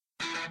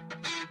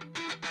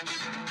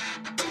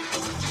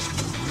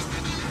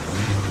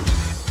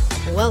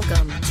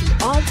Welcome to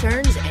All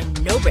Turns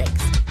and No Breaks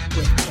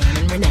with Tam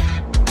and Renee.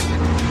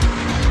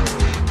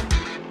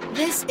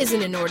 This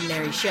isn't an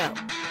ordinary show.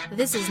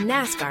 This is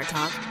NASCAR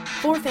talk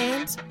for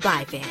fans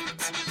by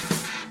fans.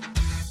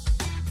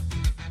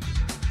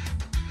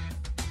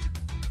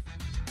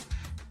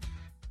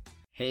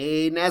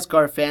 Hey,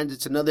 NASCAR fans,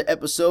 it's another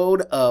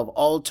episode of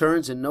All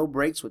Turns and No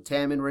Breaks with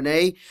Tam and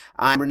Renee.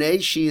 I'm Renee,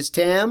 she is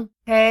Tam.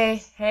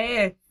 Hey.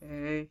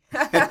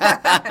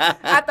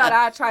 I thought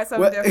I'd try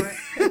something different.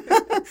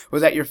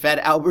 Was that your Fat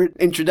Albert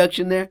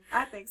introduction there?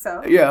 I think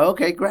so. Yeah,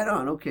 okay, right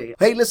on, okay.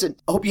 Hey, listen,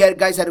 I hope you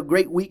guys had a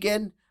great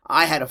weekend.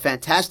 I had a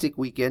fantastic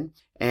weekend,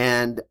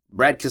 and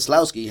Brad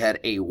Keselowski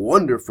had a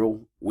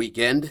wonderful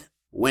weekend,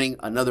 winning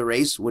another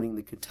race, winning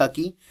the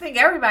Kentucky. I think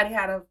everybody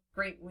had a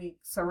great week.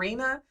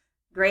 Serena,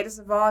 greatest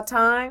of all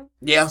time.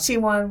 Yeah. She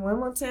won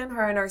Wimbledon.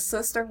 Her and her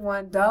sister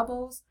won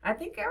doubles. I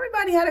think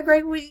everybody had a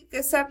great week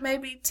except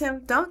maybe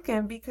Tim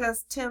Duncan,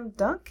 because Tim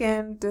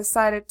Duncan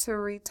decided to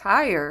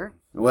retire.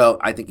 Well,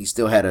 I think he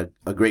still had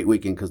a great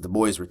weekend because the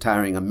boy's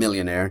retiring a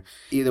millionaire.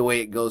 Either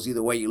way it goes,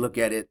 either way you look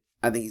at it,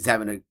 I think he's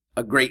having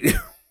a great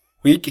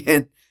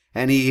weekend.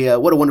 And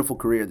what a wonderful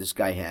career this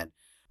guy had.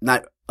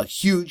 Not a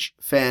huge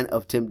fan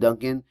of Tim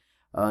Duncan,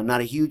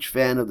 not a huge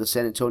fan of the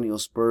San Antonio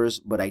Spurs,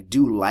 but I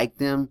do like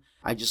them.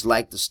 I just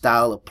like the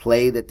style of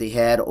play that they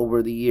had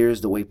over the years,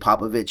 the way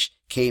Popovich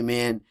came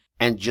in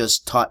and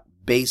just taught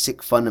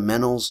basic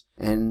fundamentals.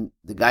 And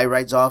the guy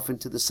rides off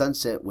into the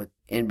sunset with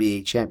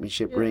NBA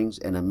championship rings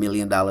and $1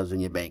 million in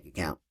your bank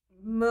account.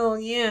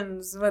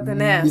 Millions with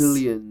an S.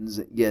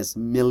 Millions, yes,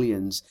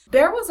 millions.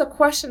 There was a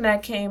question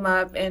that came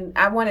up, and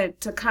I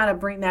wanted to kind of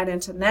bring that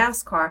into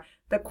NASCAR.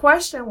 The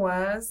question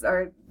was,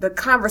 or the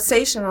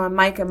conversation on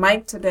Mike and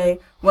Mike today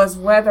was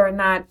whether or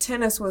not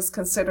tennis was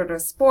considered a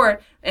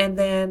sport. And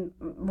then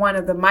one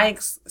of the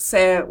mics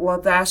said,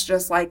 well, that's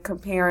just like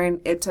comparing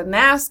it to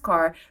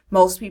NASCAR.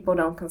 Most people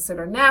don't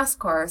consider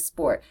NASCAR a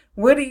sport.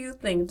 What do you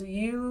think? Do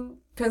you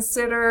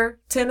consider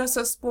tennis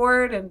a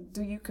sport? And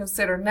do you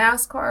consider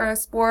NASCAR a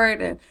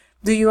sport? And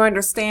do you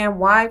understand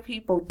why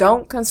people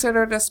don't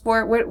consider it a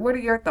sport? What are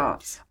your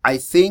thoughts? I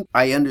think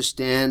I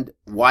understand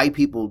why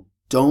people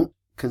don't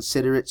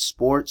consider it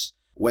sports,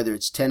 whether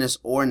it's tennis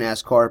or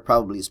NASCAR,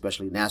 probably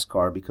especially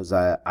NASCAR, because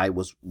I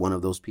was one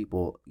of those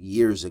people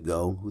years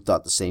ago who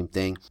thought the same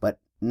thing. But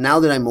now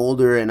that I'm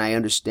older and I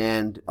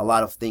understand a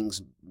lot of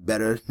things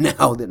better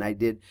now than I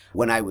did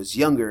when I was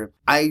younger,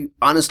 I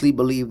honestly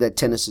believe that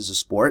tennis is a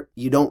sport.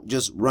 You don't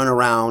just run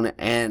around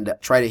and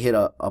try to hit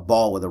a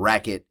ball with a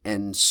racket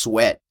and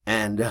sweat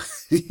and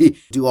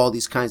do all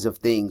these kinds of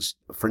things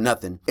for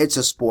nothing. It's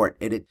a sport.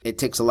 It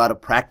takes a lot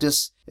of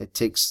practice. It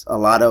takes a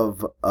lot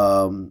of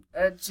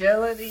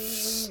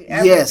agility,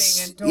 everything,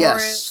 yes, endurance.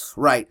 Yes,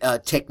 right.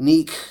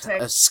 Technique,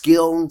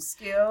 skill,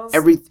 skills.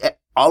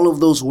 All of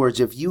those words.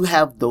 If you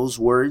have those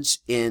words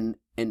in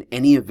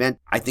any event,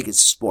 I think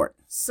it's a sport.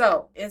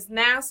 So, is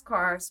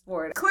NASCAR a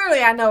sport?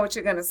 Clearly, I know what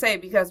you're going to say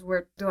because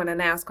we're doing a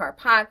NASCAR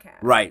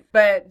podcast. Right.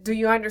 But do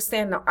you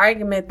understand the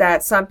argument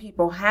that some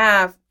people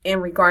have in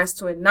regards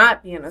to it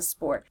not being a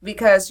sport?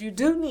 Because you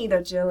do need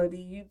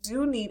agility, you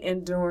do need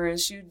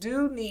endurance, you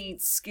do need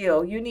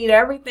skill, you need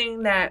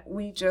everything that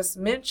we just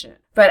mentioned.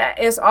 But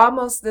it's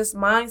almost this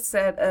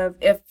mindset of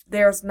if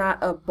there's not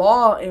a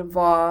ball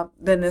involved,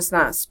 then it's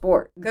not a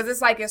sport. Because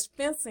it's like, is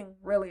fencing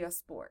really a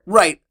sport?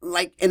 Right.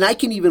 And I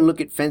can even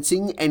look at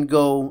fencing and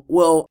go,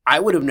 well, I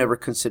would have never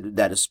considered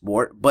that a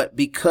sport, but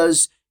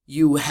because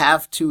you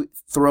have to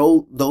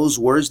throw those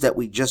words that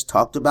we just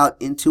talked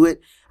about into it,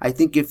 I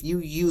think if you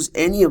use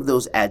any of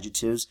those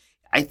adjectives,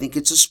 I think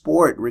it's a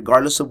sport,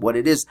 regardless of what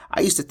it is.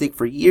 I used to think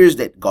for years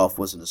that golf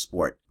wasn't a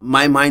sport.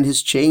 My mind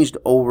has changed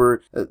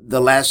over the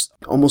last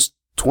almost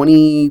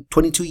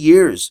 22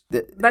 years.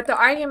 But the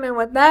argument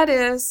with that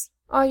is,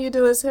 all you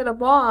do is hit a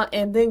ball,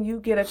 and then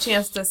you get a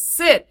chance to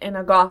sit in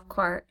a golf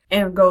cart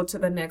and go to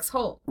the next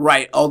hole.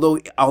 Right.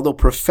 Although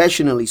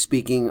professionally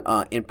speaking,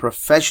 in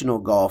professional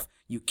golf,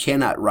 you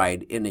cannot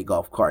ride in a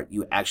golf cart.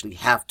 You actually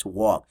have to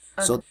walk.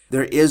 Okay. So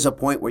there is a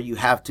point where you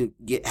have to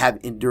have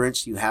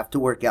endurance. You have to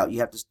work out. You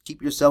have to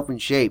keep yourself in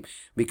shape,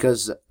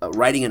 because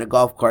riding in a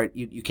golf cart,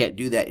 you can't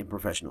do that in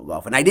professional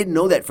golf. And I didn't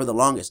know that for the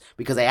longest,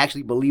 because I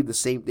actually believed the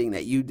same thing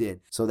that you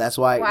did. So that's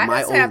why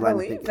my old line of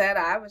thinking. That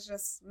I was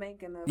just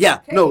making a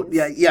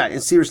case. Yeah,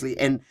 and seriously.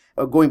 And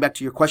going back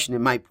to your question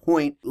and my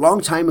point, long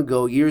time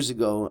ago, years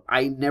ago,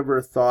 I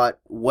never thought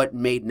what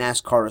made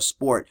NASCAR a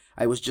sport.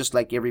 I was just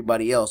like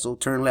everybody else. Oh,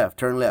 turn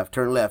left,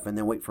 and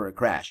then wait for a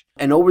crash.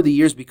 And over the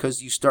years,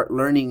 because you start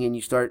learning and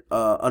you start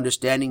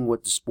understanding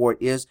what the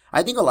sport is,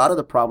 I think a lot of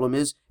the problem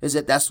is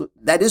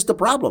that is the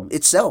problem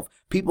itself.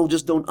 People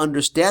just don't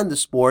understand the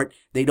sport.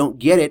 They don't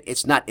get it.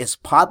 It's not as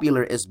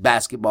popular as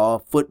basketball,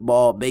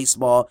 football,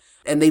 baseball.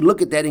 And they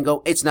look at that and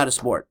go, it's not a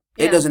sport.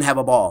 It doesn't have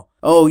a ball.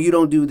 Oh, you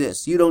don't do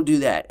this. You don't do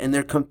that. And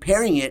they're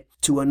comparing it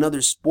to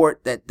another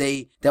sport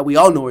that we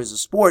all know is a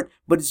sport,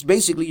 but it's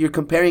basically you're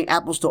comparing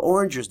apples to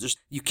oranges.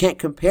 You can't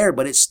compare,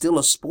 but it's still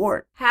a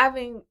sport.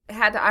 Having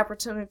had the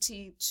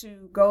opportunity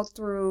to go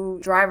through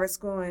driver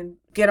school and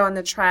get on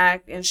the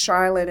track in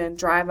Charlotte and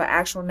drive an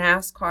actual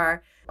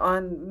NASCAR,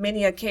 on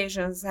many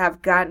occasions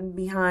have gotten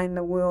behind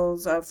the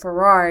wheels of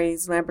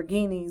Ferraris,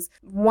 Lamborghinis.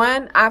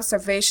 One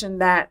observation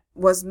that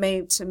was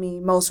made to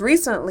me most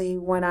recently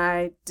when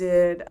I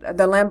did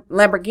the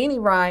Lamborghini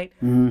ride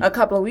a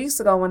couple of weeks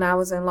ago when I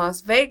was in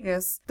Las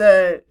Vegas,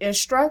 the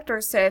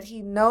instructor said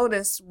he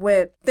noticed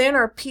with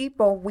thinner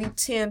people, we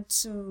tend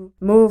to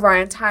move our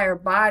entire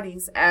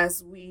bodies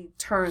as we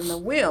turn the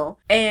wheel.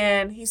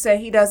 And he said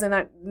he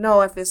doesn't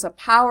know if it's a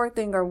power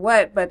thing or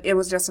what, but it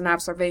was just an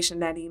observation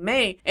that he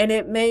made. And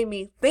it made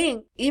me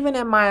think, even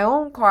in my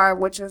own car,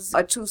 which is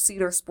a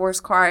 2-seater sports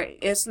car,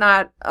 it's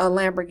not a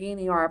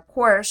Lamborghini or a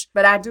Porsche,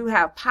 but I do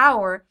have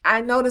power.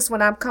 I notice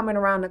when I'm coming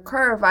around the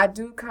curve, I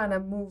do kind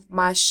of move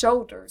my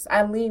shoulders.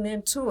 I lean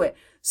into it.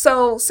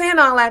 So saying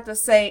all that to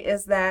say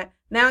is that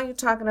now you're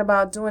talking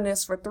about doing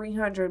this for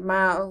 300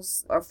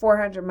 miles or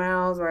 400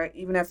 miles, or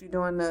even if you're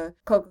doing the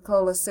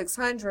Coca-Cola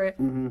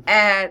 600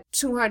 at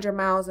 200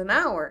 miles an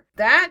hour.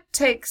 That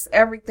takes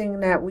everything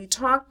that we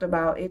talked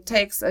about. It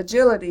takes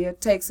agility. It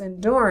takes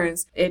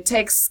endurance. It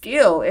takes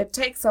skill. It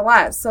takes a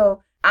lot.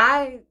 So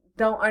I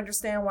don't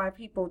understand why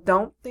people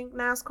don't think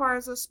NASCAR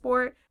is a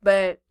sport,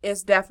 but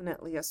it's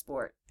definitely a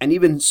sport. And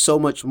even so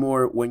much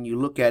more when you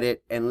look at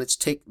it, and let's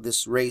take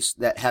this race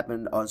that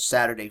happened on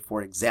Saturday,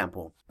 for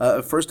example.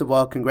 First of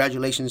all,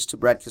 congratulations to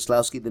Brad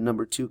Keselowski, the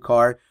number 2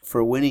 car,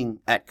 for winning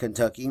at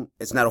Kentucky.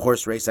 It's not a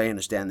horse race, I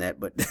understand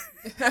that, but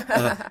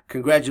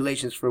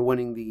congratulations for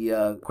winning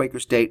the Quaker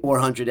State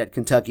 400 at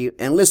Kentucky.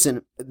 And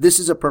listen, this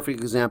is a perfect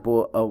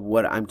example of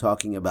what I'm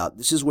talking about.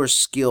 This is where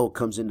skill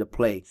comes into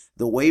play.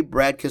 The way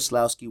Brad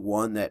Keselowski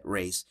won that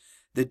race,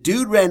 the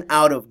dude ran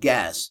out of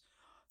gas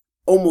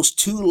almost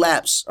 2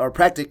 laps, or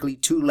practically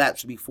 2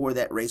 laps before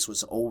that race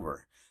was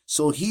over.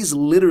 So he's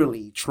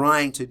literally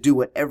trying to do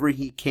whatever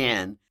he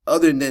can,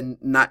 other than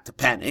not to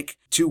panic,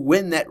 to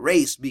win that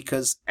race,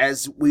 because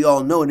as we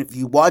all know, and if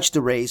you watch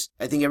the race,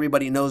 I think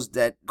everybody knows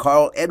that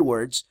Carl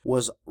Edwards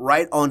was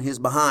right on his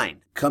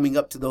behind coming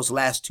up to those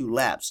last 2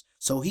 laps.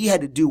 So he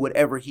had to do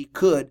whatever he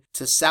could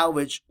to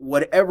salvage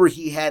whatever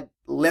he had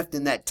left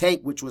in that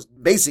tank, which was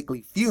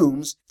basically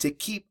fumes, to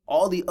keep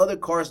all the other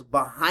cars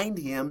behind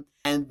him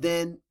and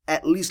then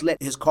at least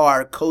let his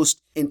car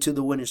coast into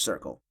the winner's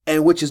circle.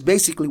 And which is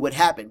basically what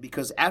happened,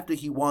 because after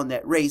he won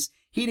that race,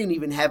 he didn't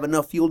even have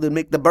enough fuel to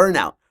make the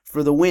burnout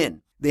for the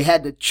win. They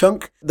had to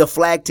chunk the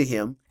flag to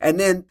him, and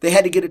then they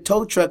had to get a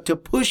tow truck to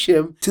push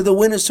him to the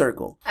winner's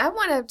circle. I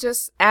want to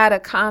just add a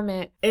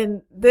comment,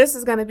 and this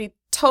is going to be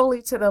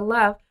totally to the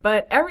left,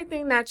 but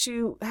everything that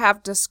you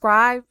have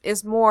described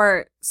is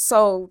more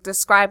so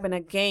describing a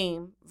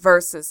game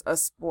versus a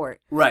sport.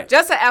 Right.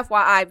 Just a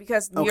FYI,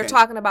 because you're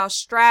talking about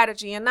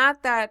strategy, and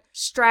not that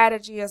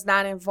strategy is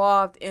not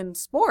involved in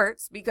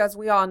sports, because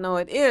we all know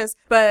it is,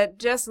 but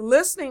just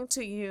listening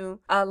to you,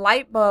 a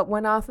light bulb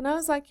went off, and I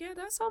was like, yeah,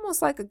 that's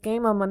almost like a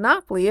game of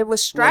Monopoly. It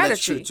was strategy. Well,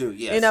 that's true too,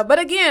 yes. But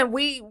again,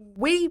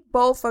 we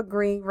both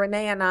agree,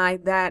 Renee and I,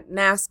 that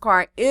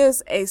NASCAR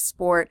is a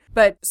sport,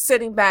 but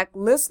sitting back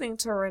listening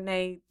to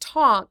Renee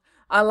talk,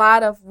 a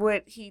lot of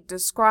what he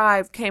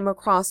described came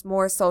across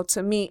more so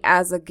to me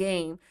as a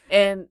game.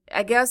 And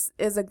I guess,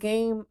 is a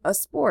game a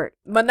sport?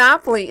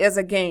 Monopoly is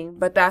a game,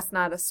 but that's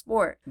not a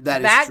sport.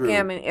 That is true.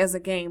 Backgammon is a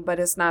game, but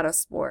it's not a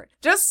sport.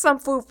 Just some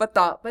food for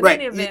thought. But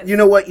right. in any event, you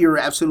know what? You're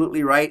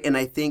absolutely right. And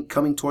I think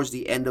coming towards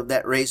the end of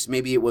that race,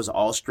 maybe it was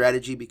all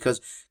strategy,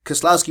 because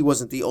Keselowski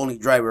wasn't the only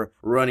driver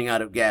running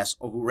out of gas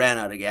or who ran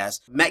out of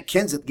gas. Matt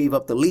Kenseth gave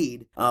up the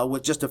lead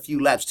with just a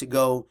few laps to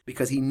go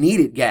because he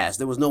needed gas.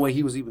 There was no way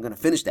he was even going to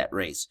finish that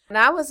race. And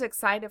I was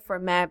excited for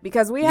Matt,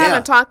 because we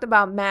haven't talked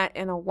about Matt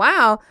in a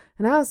while.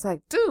 And I was like,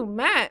 dude,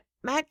 Matt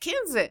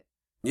Kenseth.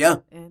 Yeah.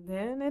 And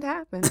then it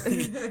happened.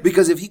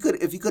 Because if he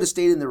could have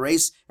stayed in the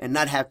race and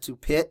not have to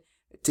pit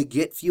to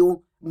get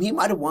fuel, he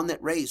might have won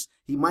that race.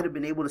 He might have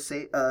been able to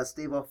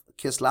stave off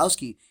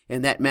Keselowski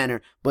in that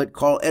manner. But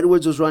Carl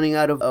Edwards was running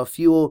out of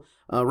fuel.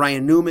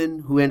 Ryan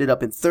Newman, who ended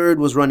up in third,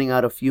 was running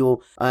out of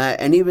fuel.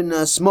 And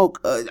even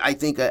Smoke, I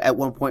think at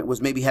one point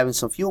was maybe having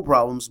some fuel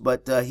problems,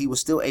 but he was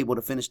still able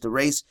to finish the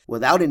race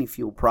without any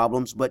fuel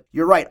problems. But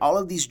you're right, all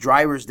of these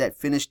drivers that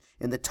finished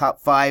in the top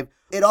 5,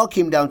 it all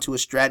came down to a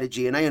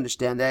strategy, and I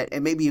understand that.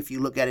 And maybe if you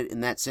look at it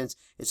in that sense,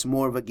 it's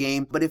more of a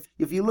game. But if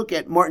you look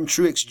at Martin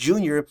Truex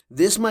Jr.,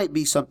 this might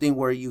be something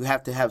where you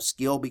have to have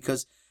skill,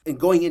 because in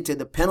going into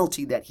the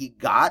penalty that he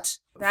got,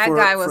 that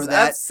guy was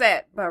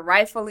upset, but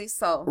rightfully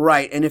so.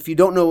 Right. And if you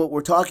don't know what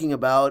we're talking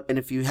about, and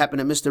if you happen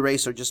to miss the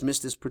race or just miss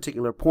this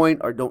particular point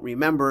or don't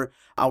remember,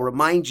 I'll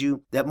remind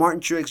you that Martin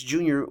Truex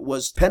Jr.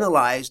 was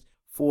penalized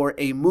for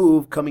a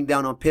move coming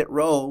down on pit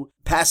road,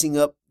 passing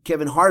up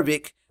Kevin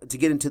Harvick to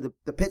get into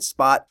the pit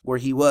spot where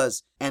he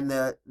was, and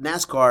the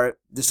NASCAR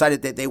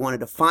decided that they wanted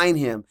to fine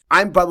him.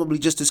 I'm probably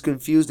just as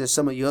confused as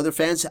some of you other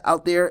fans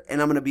out there,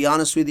 and I'm going to be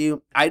honest with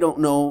you. I don't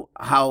know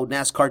how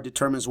NASCAR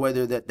determines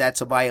whether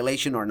that's a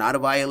violation or not a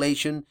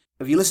violation.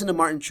 If you listen to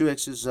Martin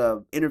Truex's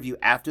interview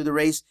after the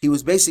race, he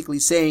was basically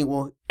saying,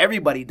 well,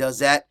 everybody does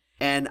that.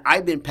 And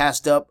I've been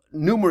passed up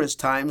numerous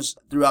times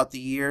throughout the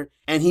year.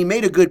 And he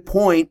made a good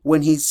point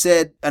when he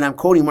said, and I'm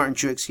quoting Martin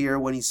Truex here,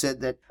 when he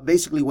said that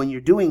basically when you're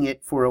doing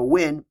it for a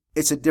win,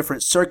 it's a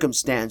different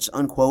circumstance,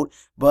 unquote.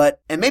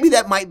 And maybe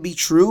that might be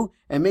true.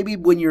 And maybe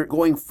when you're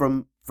going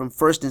from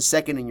first and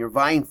second and you're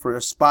vying for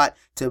a spot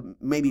to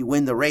maybe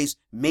win the race,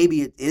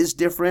 maybe it is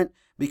different.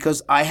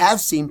 Because I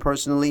have seen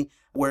personally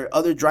where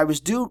other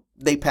drivers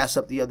they pass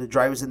up the other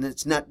drivers, and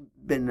it's not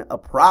been a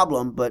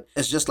problem, but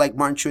it's just like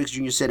Martin Truex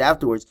Jr. said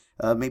afterwards,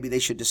 maybe they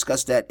should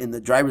discuss that in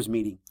the drivers'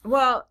 meeting.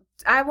 Well,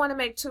 I want to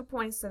make 2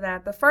 points to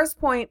that. The first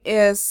point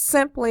is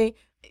simply,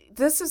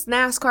 this is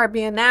NASCAR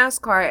being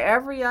NASCAR.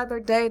 Every other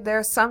day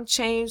there's some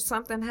change,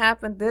 something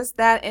happened, this,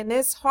 that, and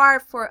it's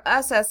hard for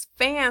us as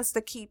fans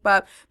to keep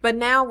up. But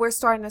now we're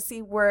starting to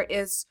see where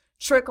it's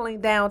trickling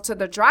down to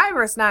the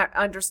drivers not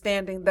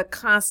understanding the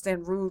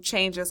constant rule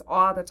changes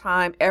all the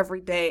time,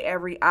 every day,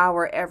 every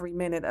hour, every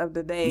minute of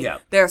the day. Yeah.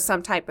 There's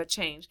some type of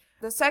change.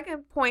 The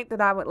second point that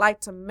I would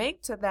like to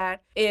make to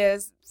that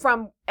is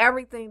from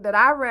everything that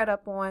I read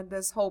up on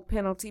this whole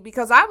penalty,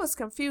 because I was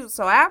confused.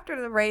 So after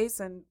the race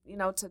and,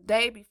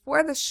 today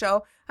before the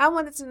show, I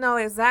wanted to know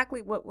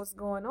exactly what was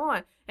going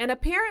on. And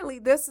apparently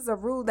this is a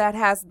rule that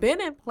has been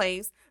in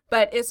place,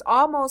 but it's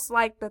almost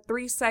like the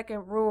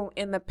 3-second rule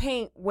in the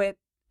paint with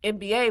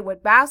NBA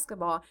with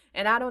basketball.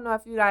 And I don't know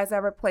if you guys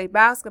ever played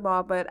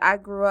basketball, but I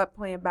grew up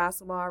playing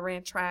basketball. I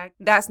ran track.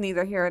 That's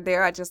neither here or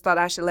there. I just thought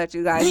I should let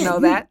you guys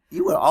know that.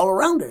 You were all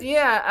around it.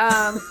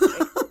 Yeah.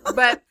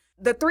 But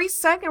the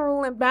 3-second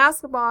rule in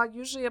basketball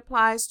usually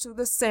applies to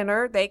the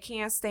center. They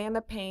can't stay in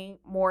the paint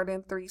more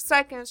than 3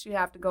 seconds. You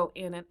have to go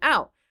in and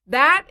out.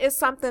 That is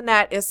something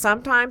that is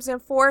sometimes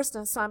enforced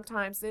and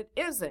sometimes it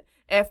isn't.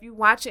 If you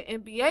watch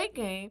an NBA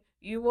game,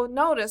 you will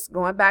notice,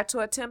 going back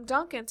to Tim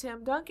Duncan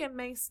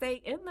may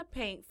stay in the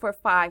paint for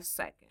 5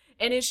 seconds.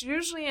 And it's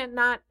usually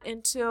not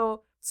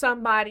until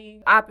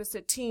somebody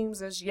opposite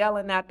teams is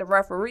yelling at the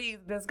referee,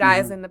 this guy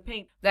is in the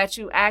paint, that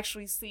you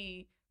actually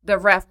see the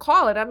ref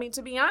call it. I mean,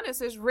 to be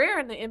honest, it's rare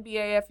in the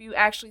NBA if you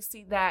actually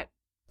see that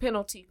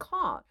penalty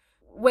called.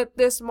 With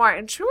this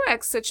Martin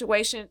Truex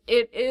situation,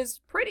 it is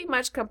pretty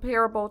much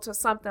comparable to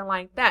something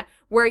like that,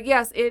 where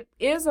yes, it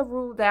is a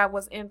rule that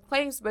was in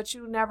place, but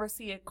you never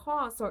see it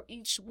called. So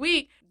each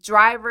week,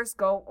 drivers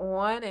go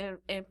on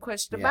and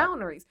push the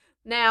boundaries.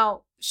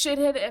 Now, should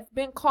it have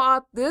been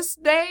called this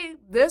day,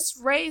 this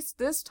race,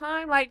 this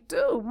time? Like,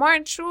 dude,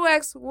 Martin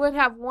Truex would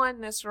have won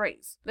this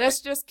race.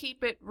 Let's just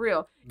keep it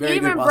real.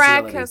 Even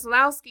Brad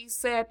Keselowski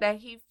said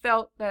that he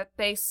felt that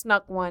they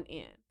snuck one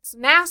in.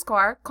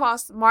 NASCAR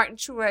cost Martin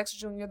Truex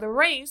Jr. the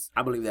race.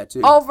 I believe that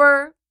too.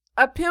 Over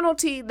a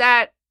penalty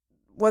that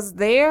was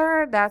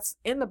there, that's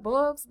in the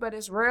books, but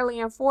is rarely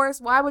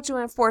enforced. Why would you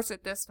enforce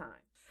it this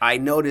time? I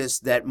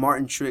noticed that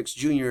Martin Truex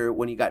Jr.,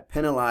 when he got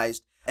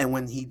penalized and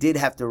when he did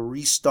have to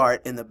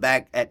restart in the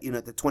back at the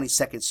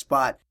 22nd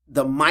spot,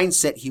 the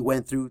mindset he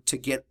went through to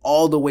get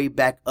all the way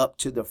back up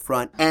to the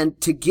front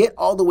and to get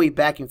all the way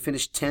back and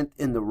finish 10th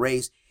in the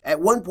race. At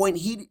one point,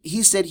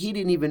 he said he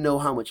didn't even know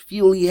how much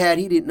fuel he had.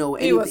 He didn't know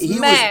anything. He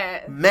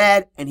was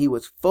mad and he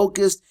was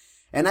focused.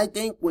 And I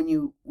think when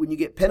you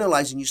get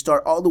penalized and you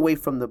start all the way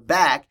from the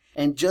back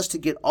and just to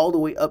get all the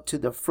way up to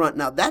the front,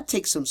 now that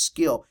takes some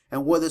skill.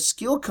 And where the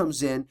skill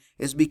comes in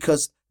is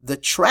because the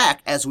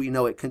track, as we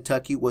know at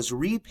Kentucky, was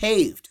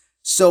repaved.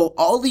 So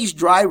all these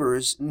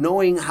drivers,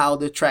 knowing how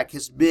the track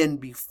has been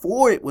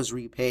before it was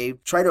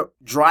repaved, try to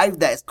drive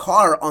that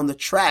car on the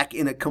track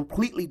in a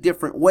completely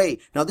different way.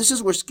 Now, this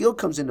is where skill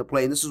comes into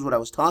play, and this is what I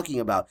was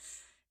talking about.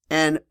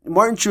 And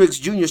Martin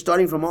Truex Jr.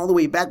 starting from all the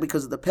way back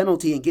because of the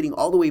penalty and getting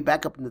all the way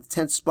back up in the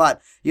 10th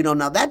spot,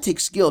 now that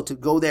takes skill to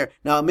go there.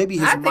 Now, maybe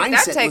his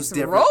mindset was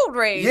different. Road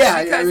rage.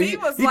 Yeah, I mean, he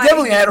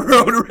definitely had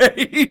road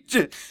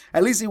rage.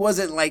 At least he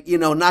wasn't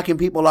knocking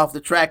people off the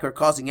track or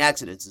causing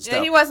accidents and stuff.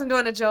 Yeah, he wasn't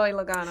doing a Joey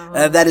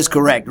Logano. That is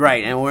correct,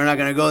 right. And we're not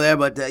going to go there,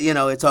 but,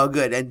 it's all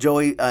good. And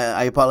Joey,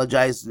 I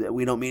apologize.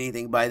 We don't mean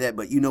anything by that,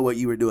 but you know what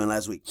you were doing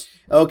last week.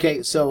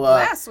 Okay, so.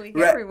 Last week,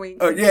 every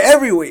week.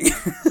 Every week.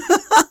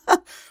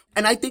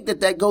 And I think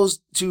that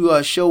goes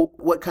to show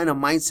what kind of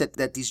mindset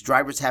that these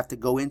drivers have to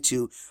go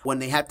into when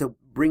they have to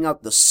bring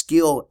out the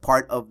skill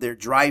part of their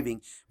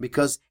driving,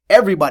 because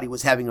everybody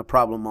was having a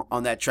problem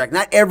on that track.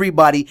 Not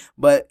everybody,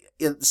 but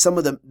some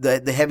of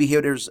the heavy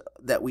hitters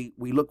that we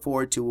look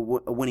forward to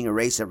winning a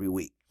race every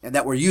week and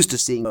that we're used to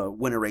seeing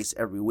win a race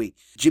every week.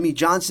 Jimmie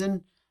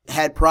Johnson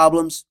had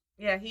problems.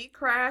 Yeah, he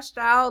crashed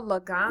out.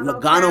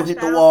 Logano hit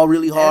the wall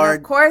really hard. And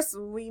of course,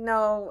 we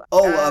know.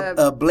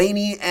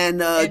 Blaney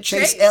and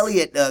Chase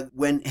Elliott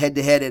went head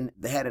to head, and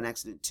they had an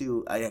accident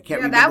too. I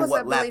can't remember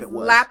what lap it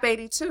was. Lap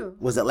 82.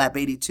 Was it lap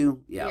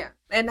 82? Yeah.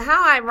 And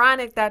how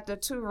ironic that the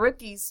two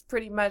rookies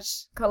pretty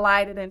much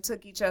collided and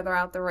took each other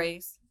out the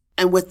race.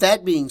 And with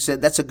that being said,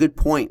 that's a good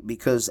point,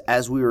 because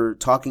as we were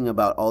talking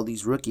about all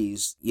these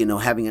rookies,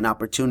 having an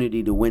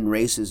opportunity to win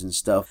races and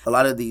stuff, a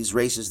lot of these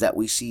races that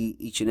we see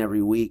each and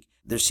every week,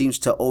 there seems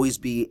to always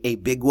be a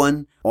big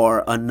one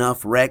or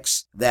enough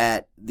wrecks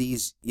that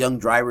these young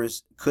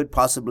drivers could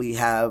possibly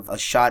have a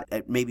shot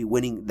at maybe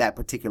winning that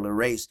particular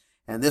race.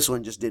 And this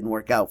one just didn't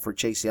work out for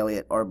Chase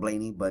Elliott or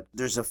Blaney, but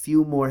there's a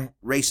few more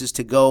races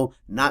to go.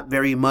 Not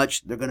very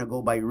much. They're going to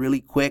go by really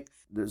quick.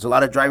 There's a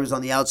lot of drivers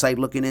on the outside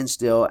looking in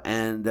still.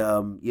 And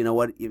you know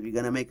what? If you're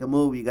going to make a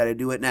move, you got to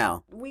do it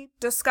now. We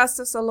discussed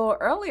this a little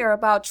earlier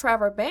about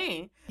Trevor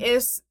Bayne.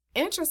 It's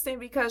interesting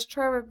because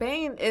Trevor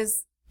Bayne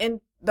is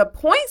in the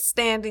point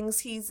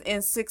standings, he's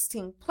in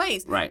 16th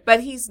place. Right.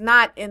 But he's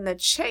not in the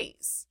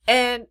chase.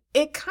 And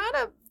it kind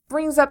of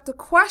brings up the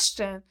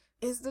question,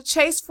 is the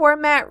chase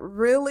format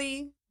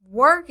really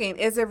working?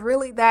 Is it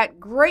really that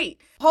great?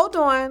 Hold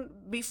on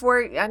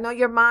before, I know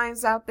your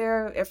mind's out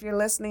there, if you're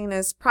listening,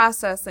 is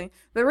processing.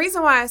 The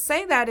reason why I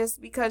say that is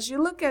because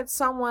you look at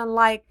someone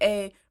like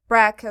a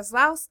Brad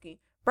Keselowski.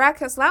 Brad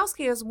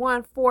Keselowski has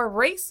won 4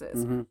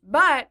 races,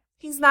 but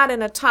he's not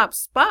in a top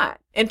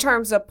spot in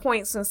terms of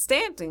points and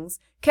standings.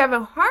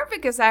 Kevin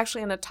Harvick is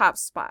actually in a top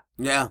spot.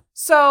 Yeah.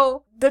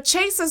 So the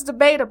chase is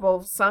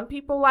debatable. Some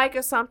people like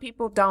it, some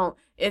people don't.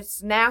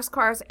 It's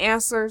NASCAR's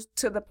answer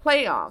to the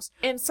playoffs.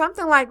 And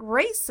something like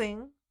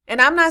racing,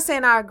 and I'm not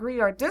saying I agree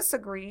or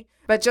disagree,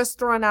 but just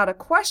throwing out a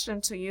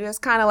question to you, it's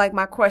kind of like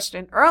my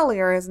question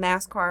earlier, is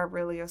NASCAR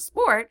really a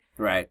sport?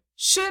 Right.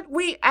 Should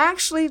we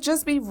actually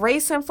just be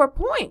racing for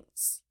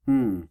points?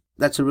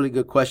 That's a really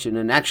good question.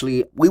 And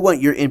actually, we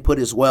want your input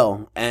as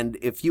well. And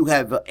if you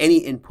have any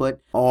input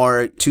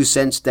or 2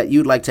 cents that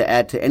you'd like to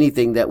add to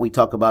anything that we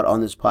talk about on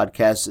this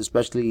podcast,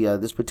 especially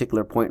this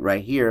particular point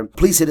right here,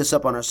 please hit us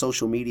up on our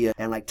social media.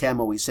 And like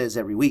Tam always says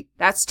every week,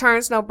 that's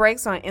Turns No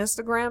Breaks on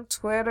Instagram,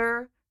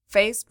 Twitter,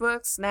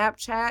 Facebook,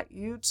 Snapchat,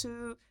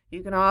 YouTube.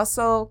 You can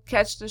also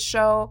catch the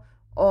show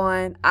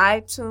on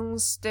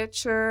iTunes,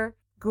 Stitcher,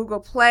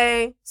 Google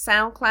Play,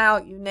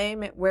 SoundCloud, you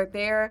name it, we're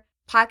there.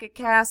 Pocket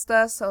Cast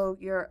us, so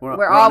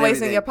we're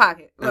always in your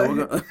pocket.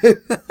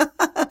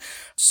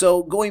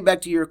 So going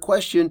back to your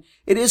question,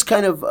 it is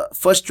kind of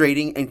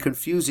frustrating and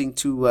confusing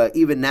to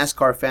even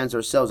NASCAR fans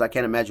ourselves. I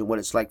can't imagine what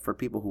it's like for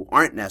people who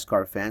aren't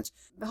NASCAR fans.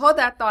 Hold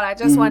that thought. I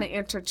just want to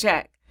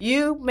interject.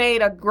 You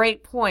made a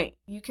great point.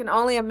 You can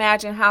only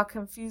imagine how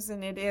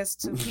confusing it is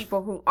to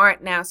people who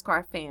aren't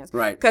NASCAR fans.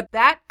 Right. Because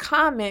that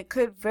comment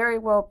could very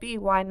well be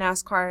why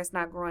NASCAR is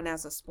not growing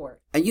as a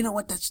sport. And you know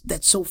what?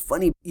 That's so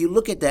funny. You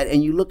look at that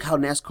and you look how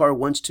NASCAR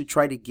wants to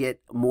try to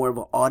get more of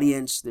an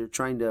audience. They're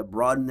trying to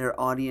broaden their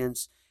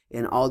audience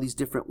in all these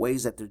different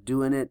ways that they're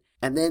doing it.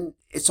 And then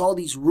it's all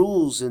these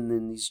rules and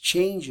then these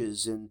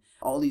changes and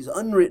all these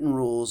unwritten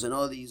rules and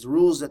all these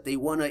rules that they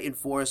want to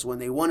enforce when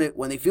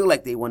they feel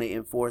like they want to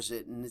enforce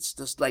it. And it's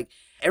just like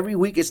every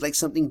week it's like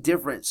something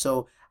different.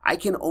 So I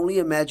can only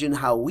imagine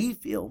how we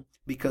feel,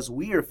 because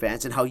we are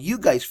fans, and how you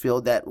guys feel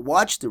that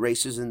watch the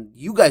races and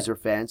you guys are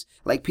fans,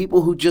 like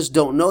people who just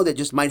don't know, that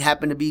just might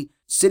happen to be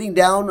sitting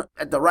down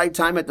at the right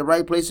time at the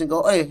right place and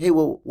go, hey,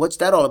 well, what's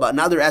that all about?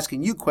 Now they're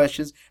asking you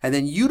questions and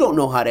then you don't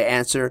know how to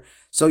answer.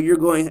 So you're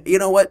going, you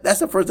know what? That's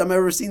the first time I've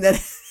ever seen that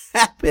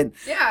happen.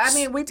 Yeah, I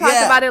mean, we talked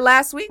about it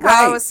last week.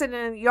 Right. I was sitting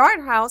in the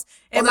yard house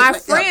and my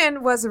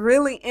friend was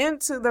really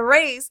into the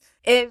race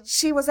and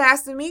she was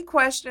asking me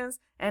questions.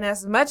 And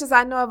as much as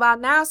I know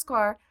about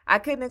NASCAR, I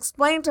couldn't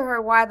explain to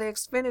her why the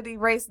Xfinity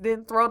race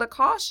didn't throw the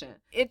caution.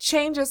 It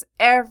changes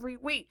every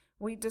week.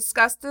 We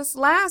discussed this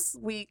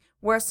last week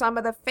where some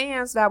of the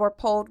fans that were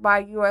polled by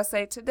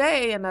USA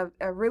Today in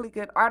a really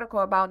good article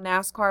about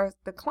NASCAR's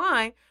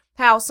decline,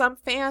 how some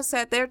fans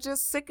said they're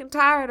just sick and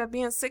tired of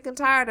being sick and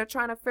tired of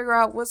trying to figure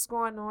out what's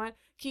going on,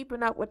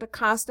 keeping up with the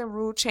constant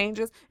rule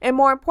changes. And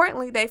more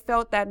importantly, they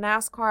felt that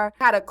NASCAR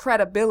had a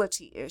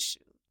credibility issue.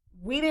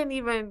 We didn't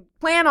even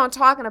plan on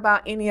talking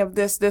about any of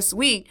this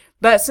week,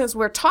 but since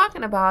we're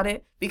talking about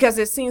it, because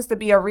it seems to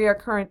be a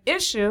reoccurring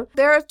issue,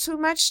 there's too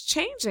much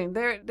changing.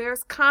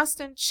 There's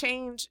constant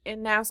change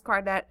in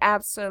NASCAR that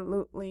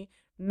absolutely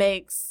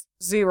makes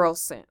 0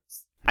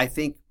 sense. I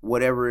think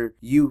whatever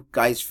you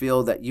guys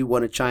feel that you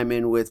want to chime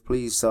in with,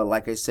 please,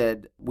 like I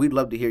said, we'd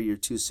love to hear your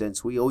 2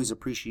 cents. We always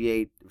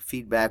appreciate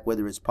feedback,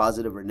 whether it's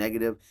positive or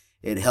negative.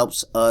 It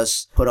helps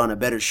us put on a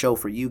better show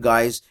for you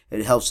guys.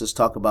 It helps us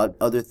talk about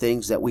other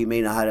things that we may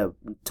not have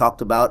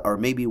talked about or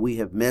maybe we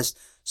have missed.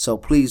 So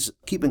please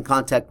keep in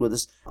contact with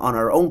us on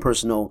our own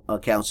personal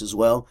accounts as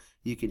well.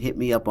 You can hit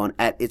me up on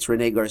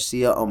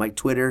 @It'sReneGarcia on my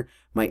Twitter,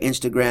 my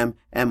Instagram,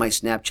 and my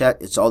Snapchat.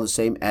 It's all the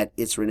same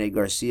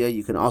 @It'sReneGarcia.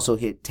 You can also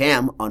hit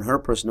Tam on her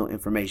personal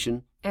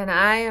information. And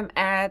I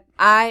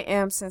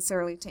am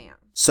Sincerely Tam.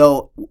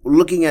 So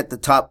looking at the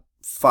top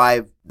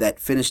 5 that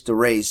finished the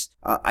race,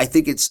 I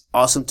think it's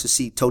awesome to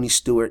see Tony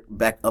Stewart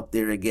back up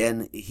there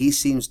again. He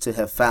seems to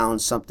have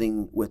found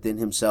something within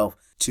himself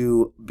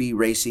to be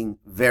racing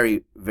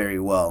very, very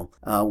well.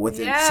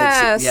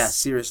 Yes.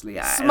 Seriously.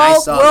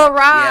 Smoke will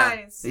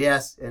rise. Yeah,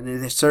 yes, and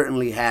it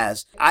certainly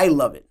has. I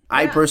love it.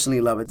 I personally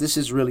love it. This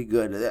is really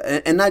good.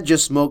 And not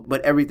just smoke,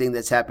 but everything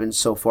that's happened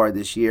so far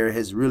this year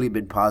has really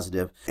been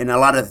positive. And a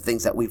lot of the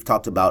things that we've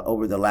talked about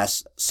over the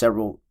last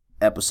several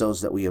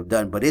episodes that we have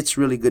done. But it's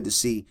really good to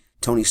see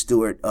Tony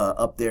Stewart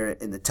up there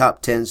in the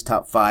top 10s,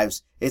 top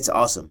 5s. It's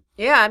awesome.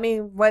 Yeah, I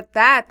mean, with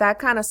that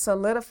kind of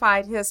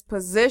solidified his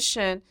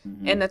position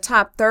in the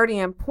top 30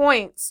 in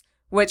points,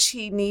 which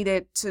he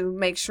needed to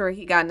make sure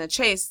he got in the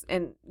chase.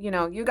 And,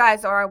 you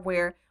guys are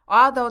aware,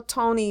 although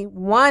Tony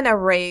won a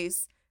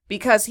race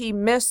because he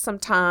missed some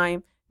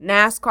time,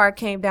 NASCAR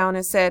came down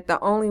and said the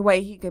only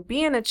way he could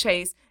be in a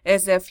chase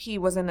is if he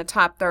was in the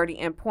top 30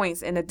 in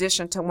points in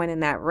addition to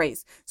winning that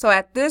race. So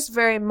at this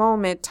very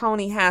moment,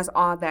 Tony has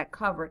all that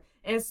covered.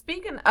 And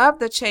speaking of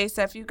the chase,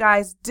 if you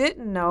guys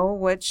didn't know,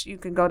 which you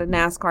can go to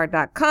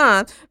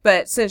NASCAR.com,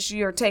 but since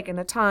you're taking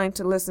the time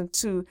to listen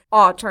to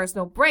All Turns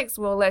No Breaks,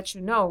 we'll let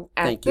you know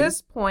at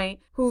this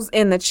point who's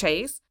in the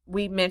chase.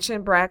 We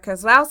mentioned Brad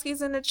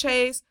Keselowski's in the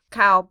chase,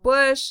 Kyle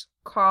Busch,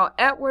 Carl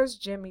Edwards,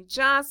 Jimmy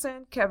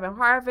Johnson, Kevin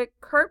Harvick,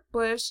 Kurt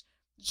Busch,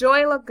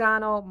 Joey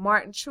Logano,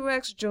 Martin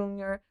Truex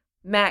Jr.,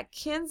 Matt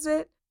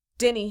Kenseth,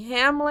 Denny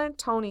Hamlin,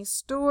 Tony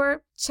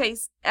Stewart,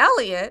 Chase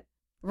Elliott,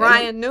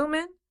 Ryan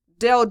Newman,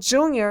 Dale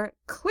Jr.,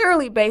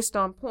 clearly based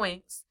on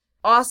points,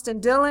 Austin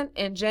Dillon,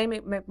 and Jamie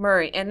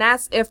McMurray. And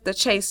that's if the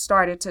chase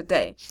started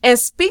today. And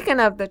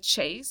speaking of the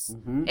chase,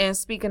 and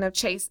speaking of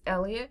Chase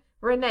Elliott,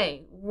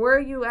 Renee, where are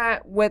you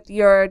at with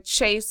your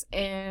Chase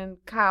and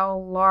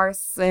Kyle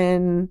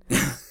Larson,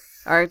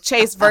 or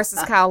Chase versus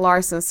Kyle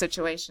Larson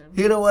situation?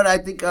 You know what? I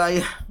think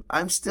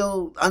I'm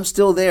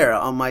still there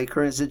on my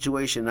current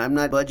situation. I'm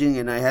not budging,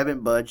 and I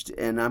haven't budged,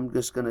 and I'm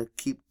just gonna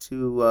keep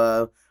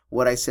to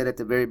what I said at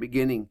the very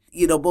beginning.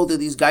 Both of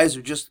these guys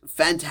are just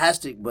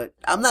fantastic, but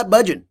I'm not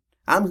budging.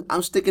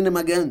 I'm sticking to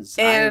my guns.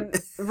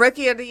 And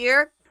Rookie of the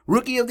Year?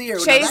 Rookie of the Year.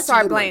 Chase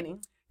or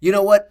Blaney? You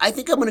know what? I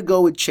think I'm gonna go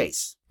with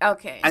Chase.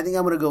 Okay. I think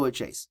I'm going to go with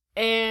Chase.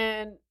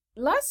 And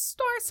let's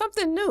start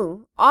something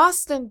new.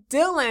 Austin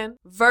Dillon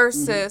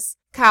versus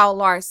Kyle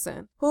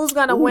Larson. Who's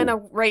going to win a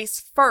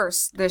race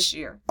first this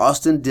year?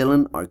 Austin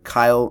Dillon or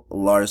Kyle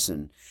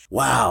Larson?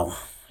 Wow.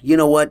 You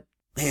know what?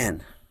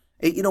 Man.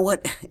 You know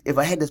what? If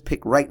I had to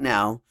pick right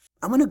now,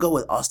 I'm going to go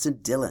with Austin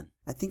Dillon.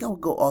 I think I'll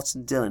go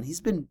Austin Dillon.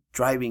 He's been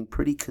driving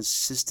pretty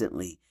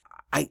consistently.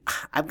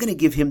 I'm going to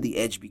give him the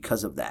edge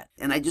because of that.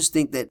 And I just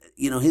think that,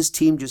 his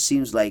team just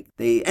seems like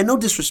and no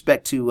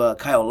disrespect to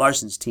Kyle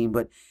Larson's team,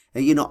 but,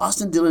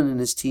 Austin Dillon and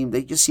his team,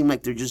 they just seem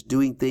like they're just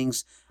doing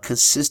things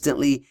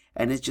consistently.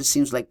 And it just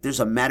seems like there's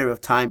a matter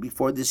of time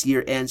before this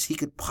year ends, he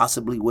could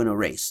possibly win a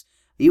race.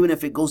 Even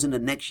if it goes into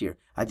next year,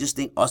 I just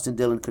think Austin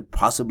Dillon could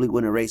possibly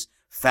win a race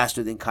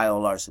faster than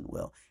Kyle Larson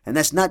will. And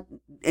that's not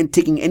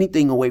taking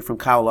anything away from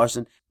Kyle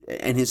Larson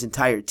and his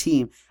entire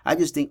team. I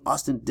just think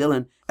Austin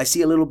Dillon, I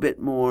see a little bit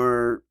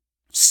more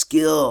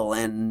skill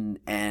and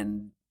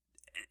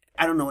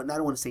I don't know. I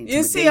don't want to say intimidation.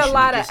 You see a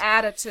lot of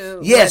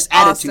attitude. Yes,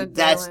 attitude.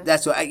 That's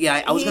what.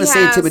 I was going to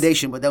say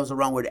intimidation, but that was the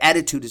wrong word.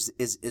 Attitude is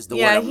the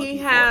word I'm looking for. Yeah, he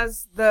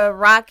has the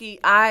rocky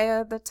eye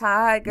of the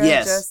tiger.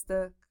 Yes. Just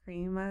the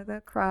cream of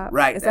the crop.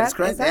 Right, that's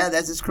correct. Yeah,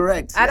 that is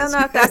correct. I don't know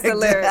if that's the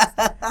lyrics.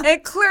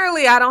 And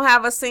clearly, I don't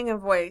have a singing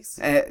voice.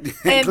 And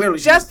clearly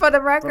just for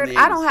the record,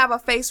 I don't have a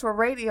face for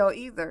radio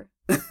either.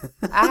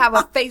 I have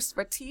a face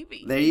for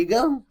TV. There you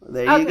go.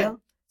 You go.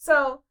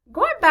 So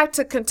going back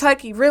to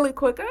Kentucky really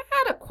quick, I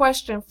had a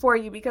question for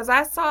you because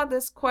I saw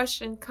this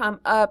question come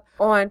up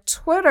on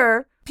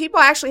Twitter. People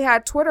actually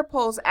had Twitter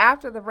polls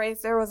after the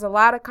race. There was a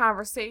lot of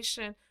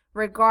conversation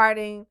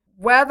regarding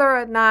whether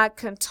or not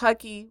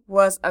Kentucky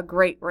was a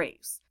great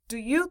race. Do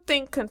you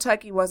think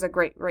Kentucky was a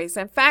great race?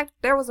 In fact,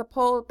 there was a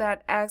poll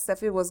that asked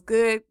if it was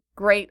good,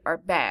 great, or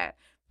bad.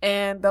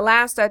 And the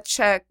last I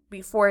checked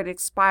before it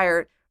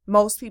expired,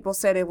 most people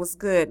said it was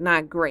good,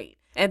 not great.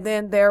 And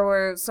then there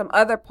were some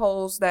other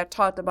polls that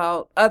talked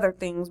about other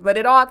things, but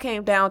it all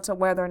came down to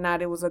whether or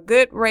not it was a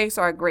good race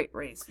or a great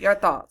race. Your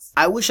thoughts?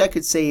 I wish I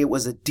could say it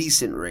was a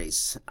decent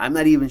race. I'm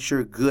not even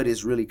sure good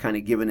is really kind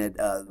of giving it.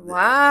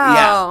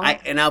 Wow.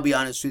 Yeah, and I'll be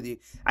honest with you.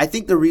 I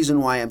think the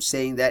reason why I'm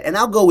saying that, and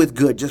I'll go with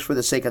good just for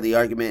the sake of the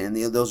argument,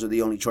 and those are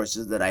the only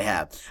choices that I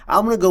have.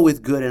 I'm going to go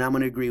with good, and I'm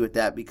going to agree with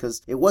that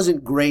because it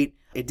wasn't great.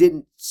 It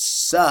didn't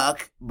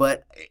suck,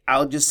 but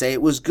I'll just say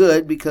it was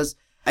good because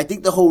I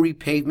think the whole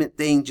repavement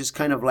thing just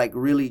kind of like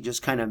really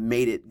just kind of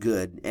made it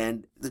good.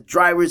 And the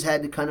drivers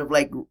had to kind of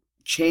like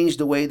change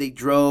the way they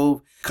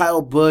drove.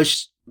 Kyle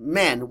Busch,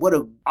 man, what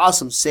an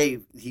awesome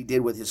save he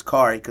did with his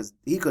car because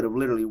he could have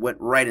literally went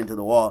right into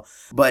the wall.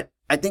 But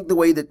I think the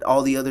way that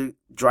all the other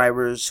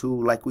drivers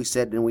who, like we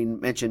said, and we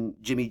mentioned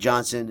Jimmy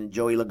Johnson and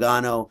Joey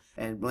Logano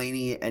and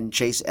Blaney and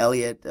Chase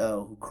Elliott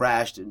who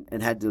crashed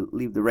and had to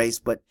leave the race.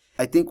 But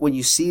I think when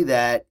you see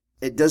that,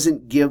 it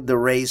doesn't give the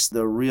race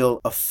the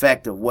real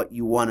effect of what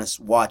you want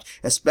to watch,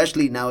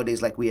 especially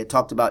nowadays, like we had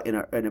talked about in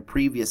a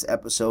previous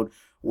episode,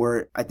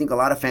 where I think a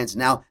lot of fans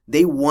now,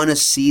 they want to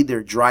see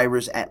their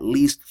drivers at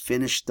least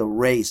finish the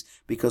race,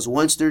 because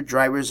once their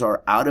drivers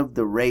are out of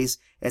the race,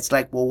 it's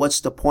like, well, what's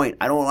the point?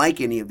 I don't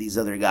like any of these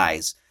other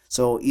guys.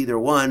 So either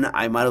one,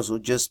 I might as well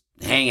just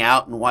hang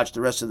out and watch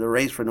the rest of the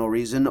race for no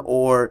reason,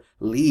 or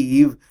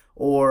leave,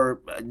 or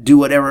do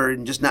whatever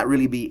and just not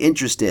really be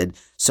interested.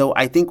 So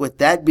I think with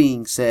that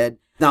being said,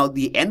 now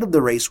the end of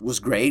the race was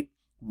great,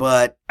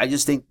 but I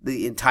just think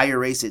the entire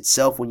race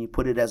itself, when you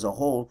put it as a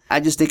whole,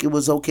 I just think it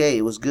was okay.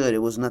 It was good.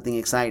 It was nothing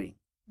exciting.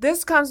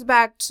 This comes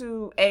back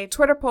to a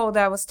Twitter poll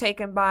that was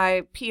taken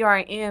by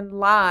PRN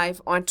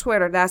Live on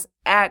Twitter. That's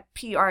at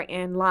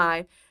PRN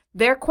Live.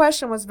 Their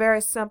question was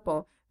very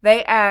simple.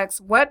 They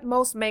asked, what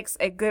most makes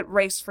a good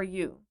race for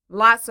you?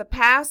 Lots of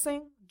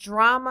passing,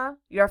 drama,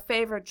 your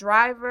favorite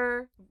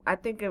driver. I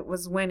think it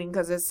was winning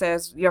because it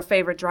says your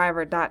favorite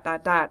driver, ...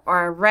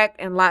 or a wreck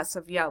and lots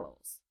of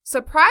yellows.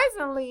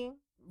 Surprisingly,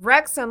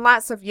 wrecks and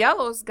lots of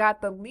yellows got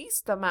the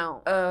least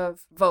amount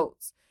of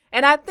votes.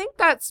 And I think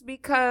that's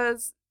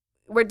because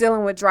we're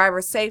dealing with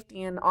driver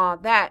safety and all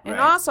that.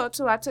 And also,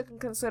 too, I took in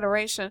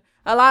consideration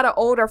a lot of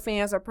older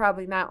fans are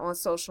probably not on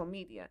social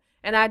media.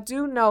 And I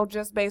do know,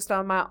 just based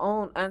on my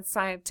own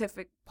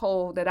unscientific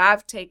poll that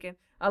I've taken,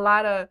 a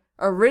lot of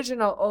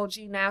original OG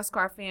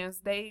NASCAR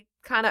fans, they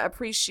kind of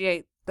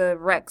appreciate the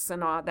wrecks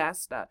and all that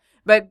stuff.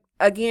 But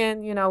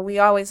again, you know, we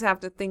always have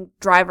to think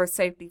driver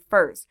safety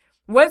first.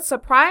 What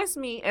surprised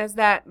me is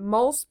that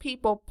most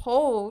people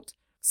polled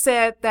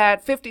said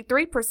that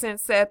 53%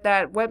 said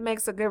that what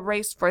makes a good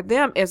race for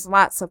them is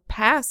lots of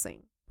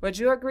passing. Would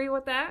you agree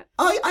with that?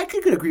 I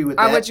could agree with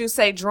that. Or would you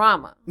say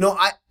drama? No,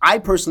 I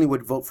personally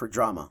would vote for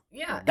drama.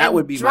 Yeah. That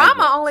would be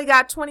drama only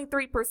got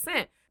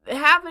 23%.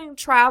 Having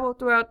traveled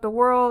throughout the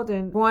world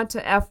and going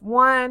to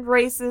F1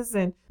 races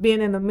and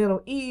being in the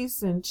Middle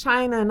East and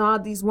China and all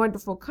these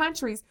wonderful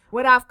countries,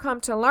 what I've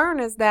come to learn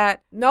is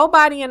that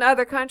nobody in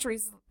other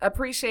countries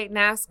appreciate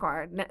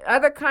NASCAR.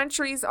 Other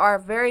countries are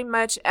very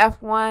much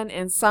F1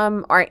 and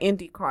some are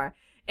IndyCar.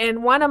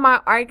 And one of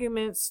my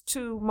arguments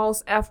to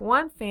most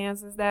F1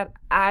 fans is that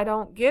I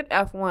don't get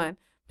F1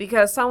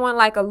 because someone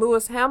like a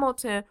Lewis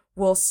Hamilton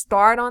will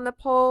start on the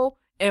pole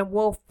and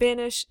will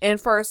finish in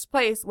first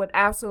place with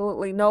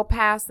absolutely no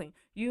passing.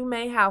 You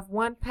may have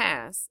one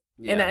pass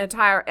in an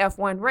entire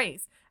F1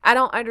 race. I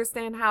don't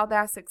understand how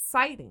that's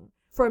exciting.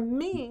 For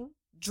me,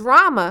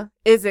 drama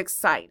is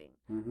exciting.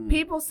 Mm-hmm.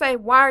 People say,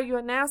 why are you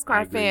a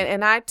NASCAR fan?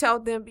 And I tell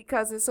them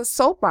because it's a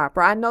soap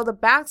opera. I know the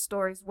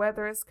backstories,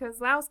 whether it's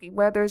Keselowski,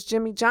 whether it's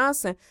Jimmy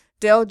Johnson,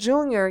 Dale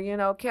Jr., you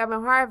know, Kevin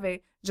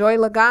Harvick, Joey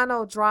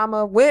Logano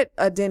drama with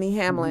Denny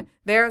Hamlin. Mm-hmm.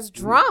 There's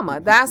drama.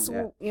 That's,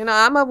 you know,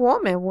 I'm a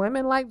woman.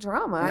 Women like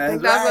drama. I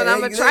think that's what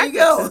I'm attracted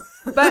to.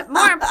 But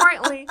more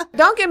importantly,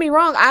 don't get me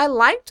wrong. I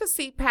like to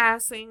see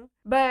passing,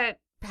 but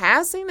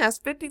passing as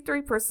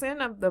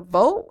 53% of the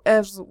vote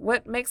as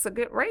what makes a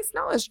good race?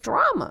 No, it's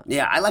drama.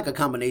 Yeah, I like a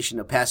combination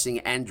of passing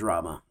and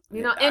drama.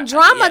 You know, and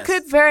drama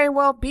could very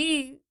well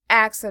be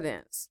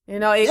accidents. You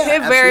know, it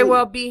could very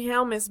well be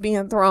helmets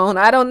being thrown.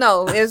 I don't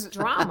know. It's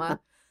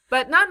drama.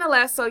 But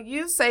nonetheless, so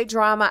you say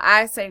drama,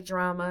 I say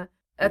drama.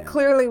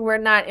 Clearly, we're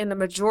not in the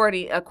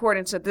majority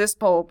according to this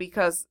poll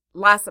because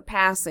lots of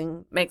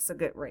passing makes a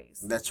good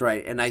race. That's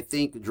right. And I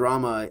think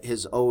drama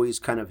has always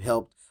kind of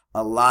helped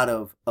a lot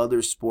of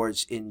other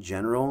sports in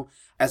general.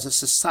 As a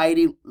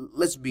society,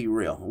 let's be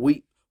real.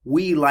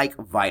 We like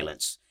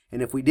violence.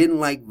 And if we didn't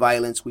like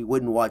violence, we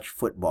wouldn't watch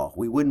football.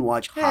 We wouldn't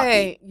watch hockey.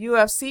 Hey,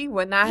 UFC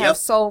would not have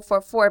sold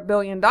for $4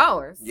 billion.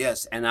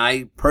 Yes, and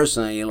I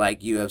personally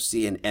like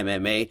UFC and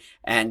MMA,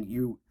 and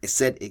you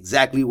said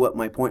exactly what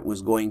my point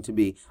was going to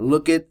be.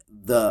 Look at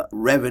the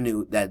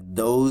revenue that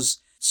those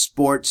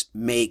sports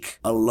make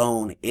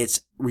alone.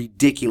 It's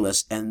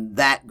ridiculous, and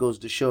that goes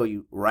to show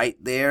you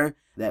right there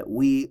that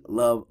we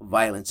love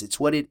violence. It's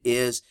what it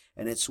is,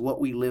 and it's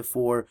what we live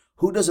for.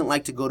 Who doesn't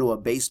like to go to a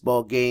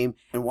baseball game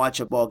and watch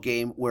a ball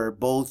game where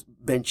both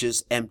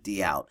benches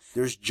empty out?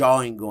 There's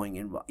jawing going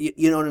in.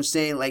 You know what I'm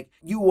saying? Like,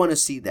 you want to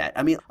see that.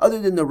 I mean, other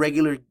than the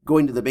regular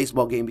going to the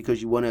baseball game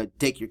because you want to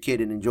take your kid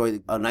and enjoy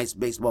a nice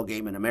baseball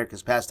game in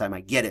America's pastime,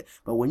 I get it.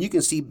 But when you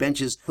can see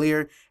benches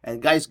clear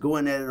and guys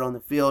going at it on the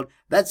field,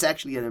 that's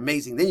actually an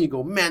amazing. Then you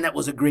go, man, that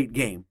was a great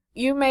game.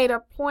 You made a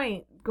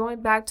point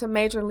going back to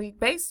Major League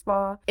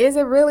Baseball. Is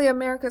it really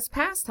America's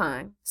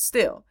pastime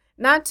still?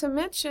 Not to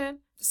mention,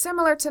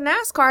 similar to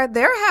NASCAR,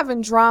 they're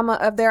having drama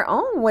of their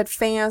own with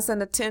fans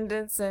and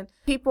attendance, and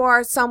people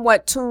are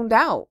somewhat tuned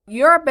out.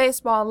 You're a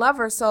baseball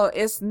lover, so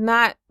it's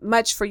not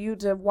much for you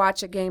to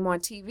watch a game on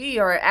TV.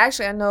 Or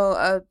actually, I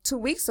know 2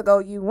 weeks ago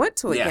you went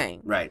to a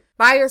game. Right.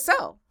 By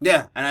yourself.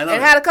 Yeah, and I love it.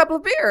 And had a couple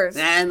of beers.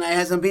 And I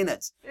had some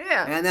peanuts.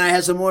 Yeah. And then I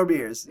had some more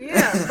beers.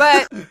 Yeah,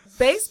 but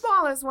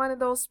baseball is one of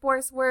those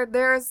sports where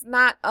there's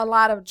not a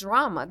lot of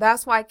drama.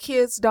 That's why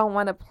kids don't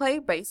want to play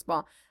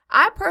baseball.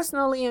 I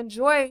personally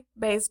enjoy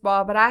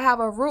baseball, but I have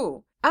a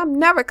rule. I'm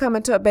never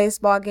coming to a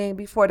baseball game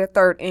before the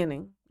third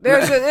inning.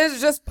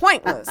 It's just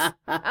pointless. I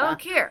don't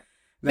care.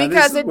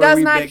 Because it does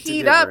not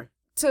heat up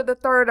to the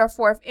third or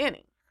fourth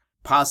inning.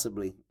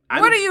 Possibly.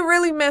 What are you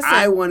really missing?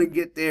 I want to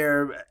get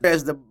there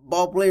as the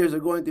ball players are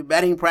going through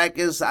batting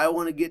practice. I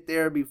want to get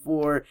there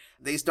before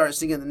they start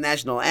singing the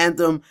national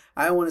anthem.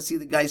 I want to see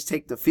the guys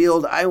take the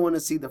field. I want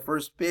to see the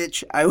first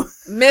pitch.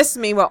 Miss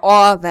me with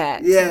all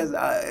that. Yes,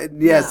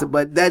 Yeah.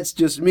 but that's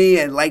just me.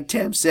 And like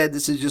Tam said,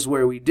 this is just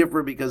where we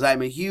differ because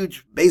I'm a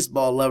huge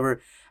baseball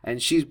lover. And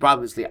she's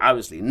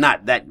obviously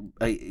not that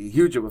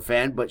huge of a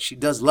fan, but she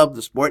does love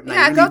the sport. And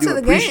Yeah, I I really go do to the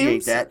appreciate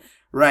games. that.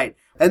 Right.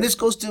 And this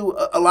goes to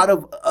a lot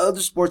of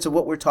other sports of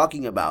what we're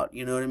talking about.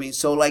 You know what I mean?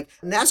 So like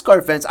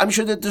NASCAR fans, I'm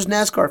sure that there's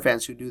NASCAR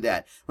fans who do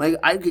that. Like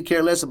I could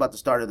care less about the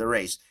start of the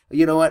race.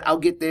 You know what? I'll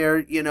get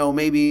there,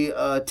 maybe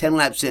 10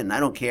 laps in. I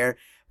don't care.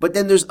 But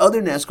then there's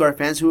other NASCAR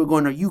fans who are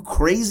going, are you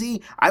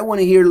crazy? I want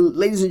to hear,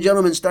 ladies and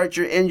gentlemen, start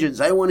your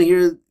engines. I want to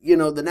hear,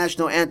 the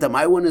national anthem.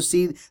 I want to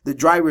see the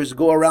drivers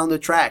go around the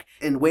track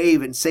and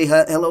wave and say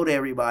hello to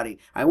everybody.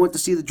 I want to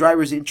see the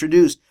drivers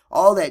introduced,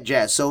 all that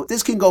jazz. So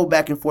this can go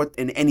back and forth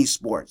in any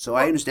sport. So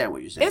I understand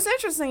what you're saying. It's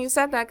interesting you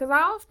said that because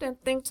I often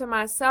think to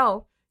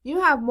myself,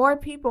 you have more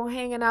people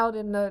hanging out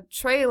in the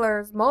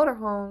trailers,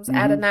 motorhomes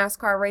at a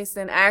NASCAR race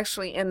than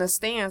actually in the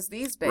stands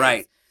these days.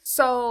 Right.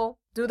 So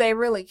do they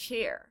really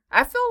care?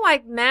 I feel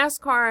like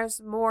NASCAR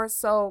is more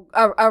so,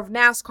 a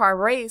NASCAR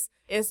race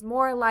is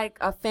more like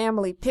a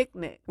family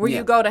picnic where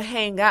you go to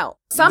hang out.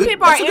 Some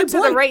people are into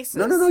the races.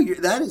 No,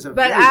 that is a But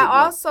very I good point.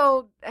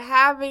 also,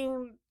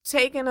 having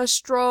taken a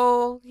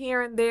stroll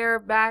here and there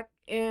back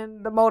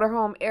in the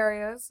motorhome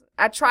areas,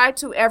 I try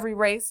to every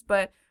race,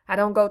 but I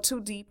don't go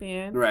too deep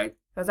in. Right.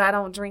 Because I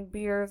don't drink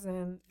beers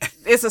and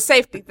it's a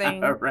safety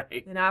thing.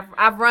 Right. And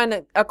I've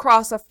run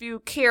across a few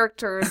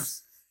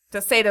characters,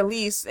 to say the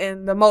least,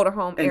 in the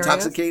motorhome areas.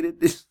 Intoxicated?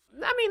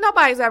 I mean,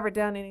 nobody's ever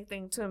done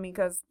anything to me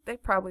because they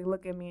probably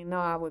look at me and know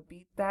I would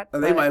beat that. Or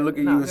they might look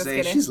at you and just say,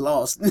 kidding. she's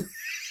lost.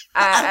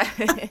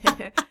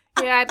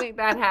 Yeah, I think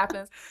that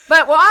happens.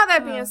 But with all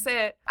that being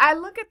said, I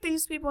look at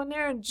these people and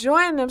they're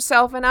enjoying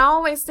themselves. And I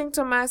always think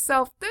to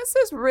myself, this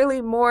is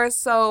really more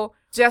so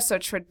just a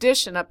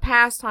tradition, a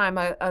pastime,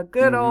 a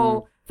good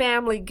old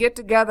family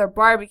get-together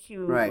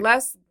barbecue. Right.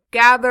 Let's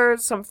gather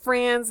some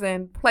friends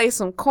and play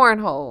some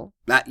cornhole.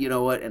 You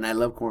know what? And I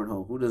love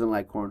cornhole. Who doesn't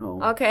like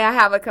cornhole? Okay, I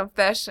have a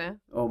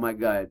confession. Oh, my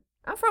God.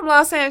 I'm from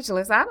Los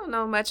Angeles. I don't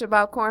know much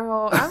about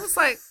cornhole. I was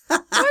like,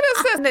 what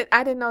is this?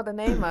 I didn't know the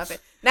name of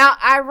it. Now,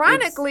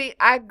 ironically,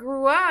 I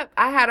grew up,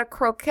 I had a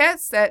croquette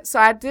set, so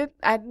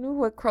I knew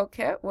what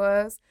croquette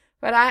was,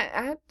 but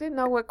I didn't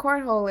know what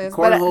cornhole is.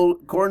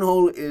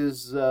 Cornhole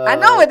is... I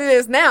know what it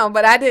is now,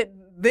 but I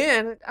didn't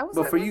then. I was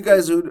But like, for you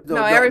guys who don't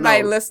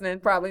everybody know, listening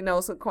probably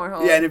knows what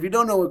cornhole yeah, is. and if you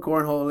don't know what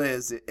cornhole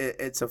is,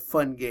 it's a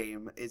fun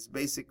game. It's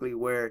basically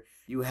where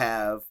you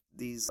have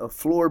these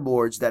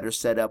floorboards that are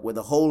set up with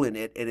a hole in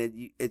it,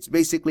 and it's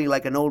basically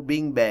like an old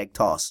beanbag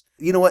toss.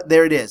 You know what?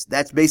 There it is.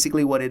 That's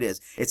basically what it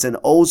is. It's an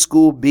old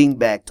school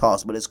beanbag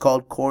toss, but it's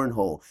called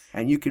cornhole.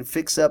 And you can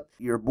fix up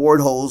your board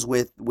holes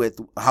with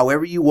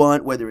however you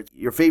want, whether it's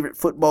your favorite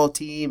football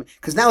team.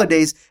 Because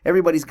nowadays,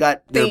 everybody's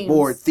got their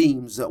board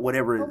themes,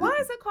 whatever. But why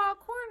is it called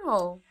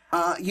cornhole?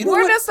 You know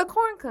Where what? does the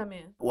corn come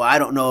in? Well, I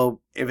don't know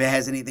if it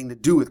has anything to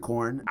do with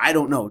corn. I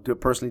don't know, to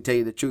personally tell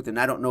you the truth. And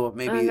I don't know if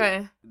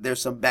maybe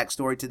there's some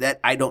backstory to that.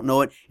 I don't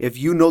know it. If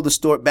you know the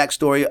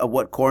backstory of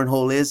what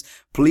cornhole is,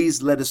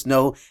 please let us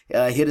know.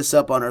 Hit us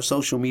up on our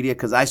social media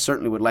because I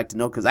certainly would like to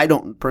know because I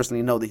don't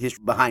personally know the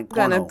history behind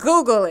cornhole. I'm going to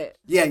Google it.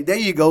 Yeah, there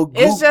you go.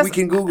 We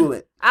can Google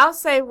it. I'll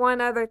say one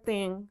other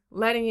thing,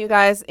 letting you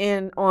guys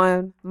in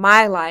on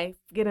my life,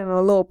 getting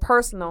a little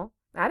personal.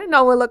 I didn't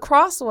know what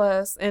lacrosse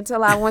was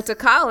until I went to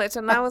college,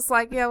 and I was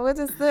like, yeah, what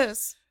is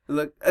this?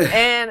 Look,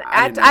 and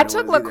I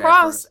took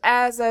lacrosse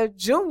as a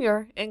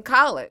junior in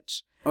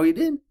college. Oh, you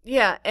did?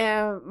 Yeah,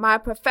 and my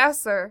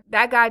professor,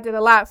 that guy did a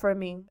lot for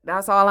me.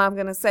 That's all I'm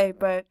going to say.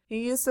 But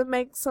he used to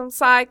make some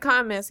side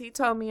comments. He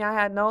told me I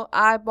had no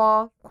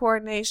eyeball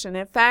coordination.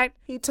 In fact,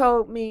 he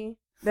told me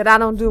that I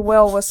don't do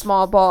well with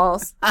small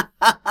balls.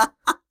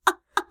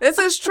 This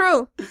is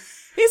true.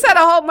 He said a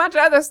whole bunch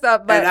of other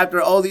stuff. But and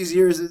after all these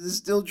years, is this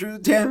still true,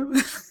 Tim?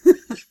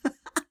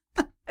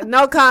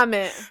 No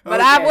comment. But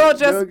okay, I will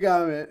just no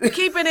comment.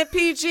 keeping it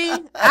PG.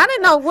 I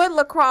didn't know what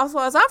lacrosse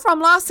was. I'm from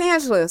Los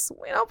Angeles.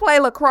 We don't play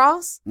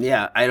lacrosse.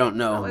 Yeah, I don't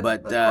know.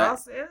 But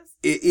lacrosse is?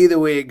 Either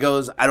way it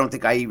goes, I don't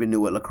think I even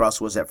knew what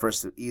lacrosse was at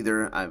first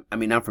either. I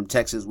mean, I'm from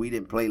Texas. We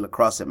didn't play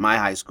lacrosse at my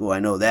high school. I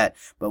know that.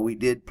 But we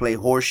did play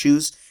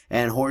horseshoes.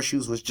 And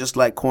horseshoes was just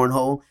like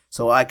cornhole.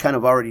 So I kind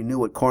of already knew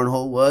what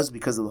cornhole was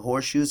because of the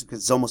horseshoes, because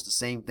it's almost the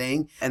same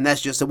thing. And that's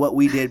just what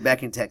we did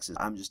back in Texas.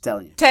 I'm just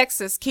telling you.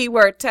 Texas,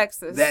 keyword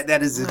Texas.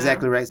 That is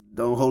exactly right.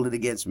 Don't hold it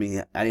against me.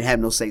 I didn't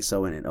have no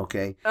say-so in it,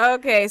 okay?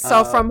 Okay,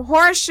 so from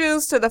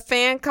horseshoes to the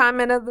fan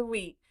comment of the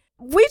week.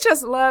 We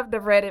just love the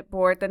Reddit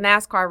board, the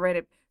NASCAR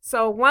Reddit.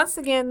 So once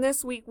again,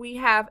 this week we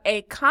have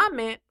a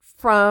comment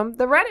from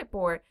the Reddit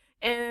board.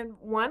 And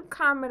one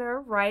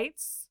commenter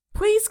writes,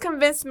 please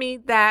convince me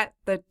that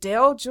the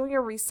Dale Jr.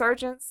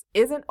 resurgence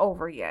isn't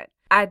over yet.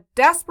 I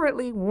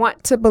desperately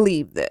want to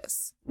believe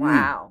this.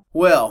 Wow.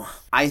 Well,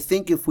 I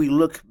think if we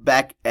look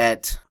back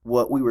at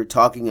what we were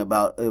talking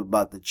about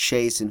the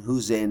chase and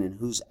who's in and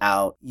who's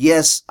out,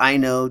 yes, I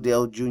know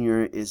Dale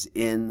Jr. is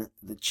in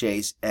the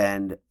chase,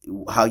 and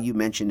how you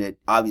mentioned it,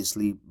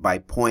 obviously by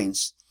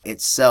points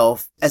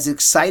itself. As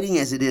exciting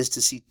as it is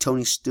to see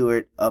Tony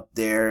Stewart up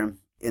there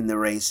in the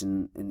race,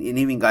 and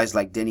even guys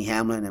like Denny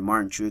Hamlin and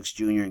Martin Truex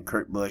Jr. and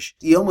Kurt Busch,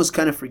 you almost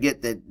kind of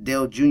forget that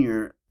Dale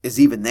Jr. is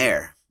even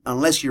there.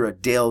 Unless you're a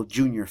Dale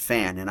Jr.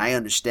 fan, and I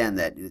understand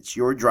that. It's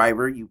your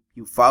driver. You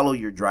follow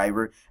your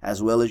driver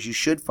as well as you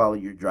should follow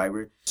your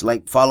driver. It's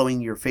like following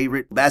your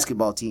favorite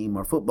basketball team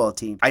or football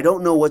team. I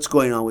don't know what's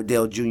going on with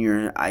Dale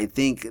Jr. I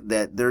think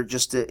that they're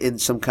just in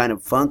some kind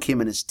of funk,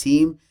 him and his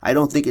team. I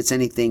don't think it's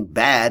anything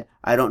bad.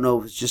 I don't know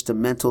if it's just a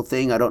mental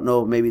thing. I don't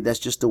know if maybe that's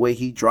just the way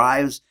he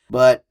drives.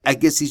 But I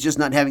guess he's just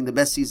not having the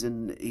best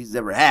season he's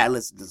ever had.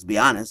 Let's be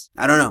honest.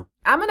 I don't know.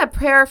 I'm going to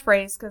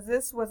paraphrase because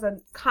this was a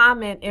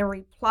comment in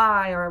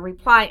reply, or a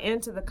reply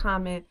into the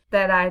comment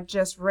that I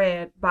just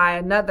read by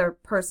another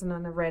person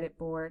on the Reddit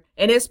board.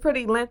 And it's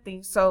pretty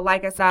lengthy, so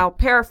like I said, I'll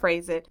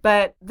paraphrase it.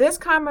 But this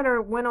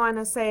commenter went on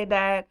to say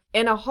that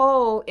in a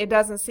whole, it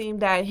doesn't seem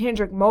that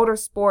Hendrick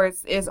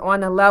Motorsports is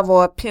on the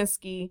level of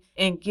Penske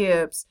and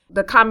Gibbs.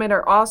 The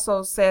commenter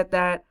also said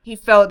that he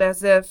felt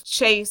as if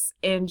Chase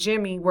and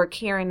Jimmy were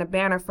carrying the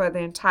banner for the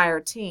entire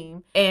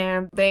team.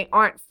 And they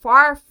aren't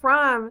far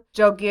from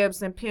Joe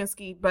Gibbs and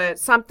Penske, but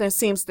something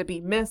seems to be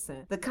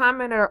missing. The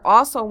commenter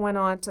also went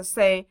on to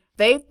say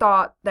they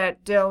thought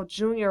that Dale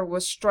Jr.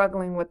 was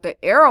struggling with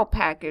the aero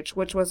package,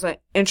 which was an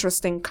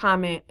interesting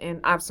comment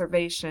and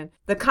observation.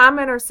 The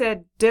commenter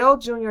said Dale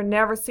Jr.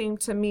 never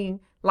seemed to me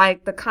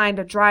like the kind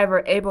of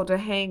driver able to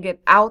hang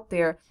it out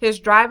there. His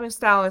driving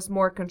style is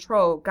more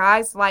controlled.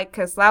 Guys like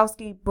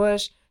Keselowski,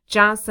 Busch,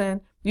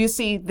 Johnson, you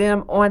see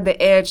them on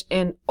the edge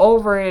and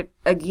over it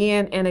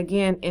again and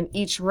again in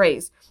each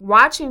race.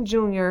 Watching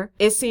Junior,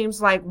 it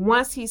seems like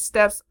once he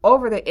steps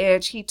over the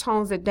edge, he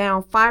tones it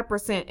down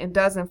 5% and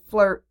doesn't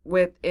flirt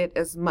with it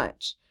as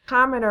much.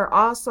 Commenter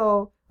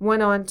also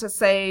went on to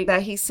say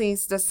that he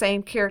sees the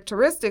same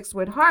characteristics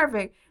with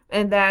Harvick,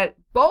 and that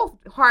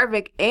both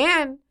Harvick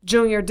and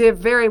Junior did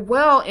very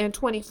well in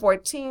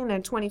 2014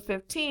 and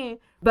 2015,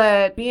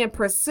 but being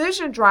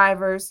precision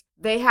drivers,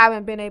 they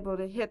haven't been able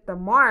to hit the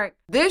mark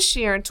this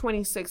year in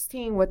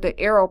 2016 with the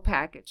aero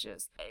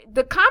packages.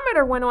 The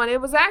commenter went on,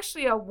 it was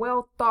actually a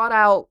well thought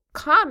out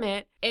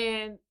comment,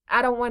 and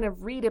I don't want to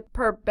read it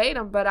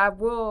verbatim, but I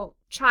will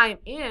chime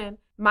in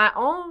my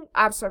own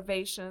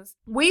observations.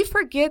 We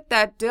forget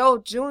that Dale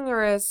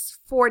Jr. is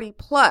 40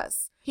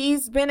 plus.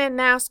 He's been in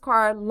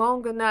NASCAR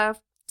long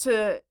enough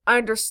to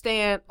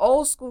understand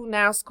old school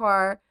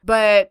NASCAR,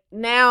 but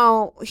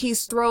now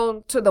he's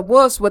thrown to the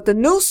wolves with the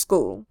new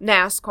school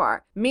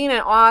NASCAR, meaning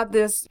all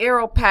this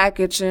aero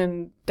package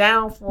and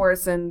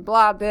downforce and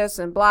blah this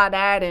and blah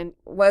that. And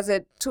was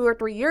it 2 or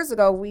 3 years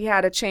ago we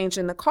had a change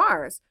in the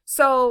cars?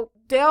 So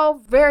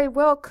Dale very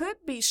well could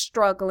be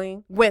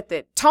struggling with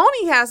it.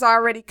 Tony has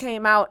already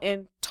came out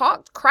and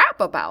talked crap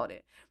about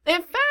it.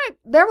 In fact,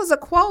 there was a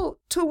quote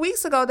 2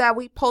 weeks ago that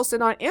we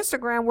posted on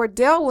Instagram where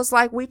Dale was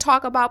like, we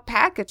talk about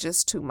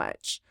packages too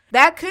much.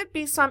 That could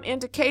be some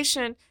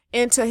indication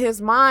into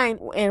his mind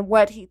and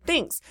what he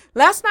thinks.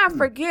 Let's not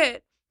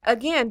forget,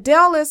 again,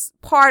 Dale is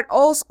part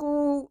old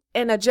school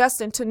and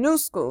adjusting to new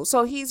school.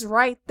 So he's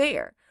right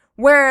there.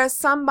 Whereas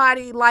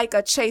somebody like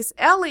a Chase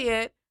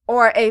Elliott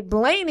or a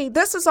Blaney,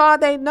 this is all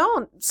they've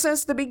known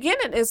since the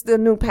beginning is the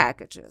new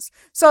packages.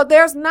 So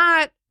there's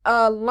not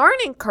a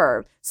learning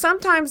curve.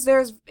 Sometimes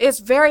it's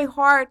very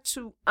hard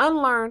to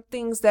unlearn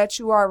things that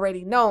you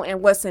already know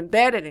and what's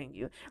embedded in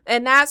you.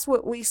 And that's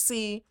what we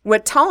see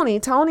with Tony.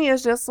 Tony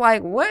is just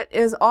like, what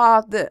is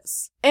all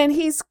this? And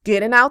he's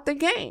getting out the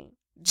game.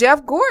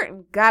 Jeff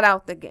Gordon got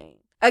out the game.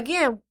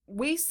 Again,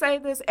 we say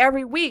this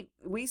every week.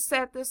 We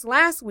said this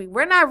last week.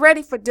 We're not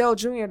ready for Dale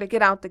Jr. to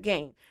get out the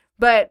game,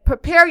 but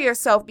prepare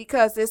yourself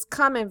because it's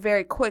coming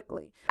very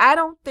quickly. I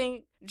don't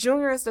think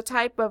Junior is the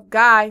type of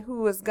guy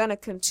who is going to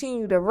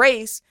continue to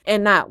race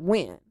and not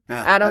win.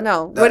 I don't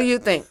know. What do you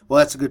think? Well,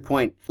 that's a good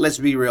point. Let's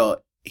be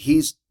real.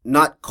 He's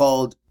not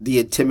called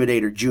the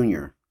Intimidator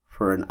Jr.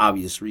 for an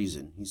obvious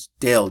reason. He's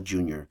Dale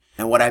Jr.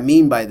 And what I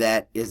mean by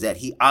that is that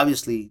he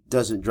obviously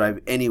doesn't drive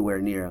anywhere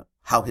near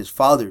how his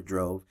father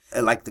drove.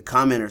 And like the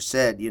commenter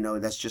said,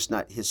 that's just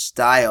not his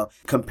style.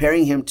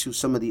 Comparing him to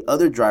some of the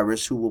other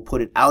drivers who will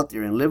put it out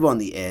there and live on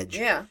the edge.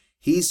 Yeah.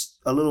 He's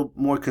a little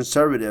more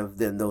conservative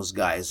than those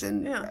guys.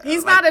 And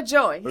he's not a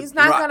Joey. He's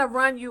not going to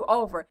run you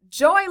over.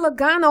 Joey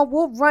Logano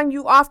will run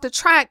you off the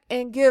track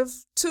and give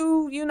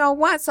two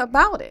what's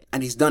about it.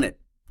 And he's done it.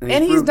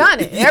 And he's done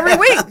it every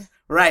week.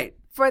 Right.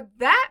 For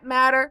that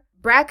matter,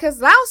 Brad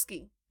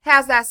Keselowski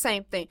has that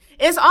same thing.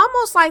 It's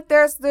almost like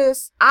there's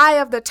this eye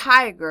of the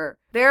tiger.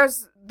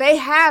 There's they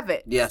have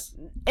it. Yes.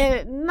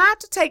 And not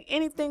to take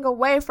anything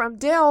away from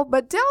Dale,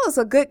 but Dale is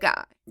a good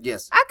guy.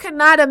 Yes. I could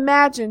not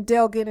imagine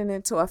Dale getting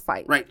into a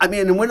fight. Right. I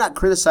mean, and we're not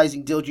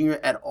criticizing Dale Jr.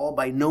 at all.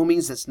 By no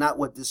means. That's not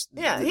what this.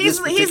 Yeah,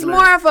 this he's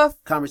more of a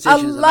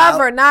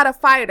lover, not a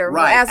fighter,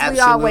 right, as absolutely.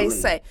 we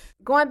always say.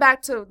 Going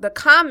back to the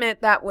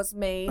comment that was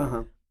made,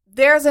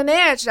 there's an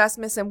edge that's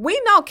missing. We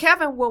know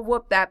Kevin will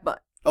whoop that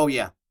butt. Oh,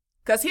 yeah.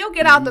 Because he'll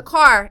get out the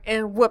car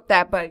and whoop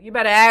that butt. You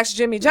better ask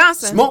Jimmy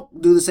Johnson. Smoke,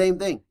 do the same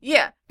thing.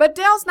 Yeah. But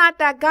Dale's not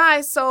that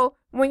guy. So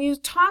when you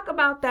talk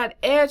about that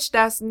edge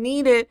that's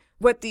needed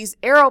with these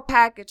aero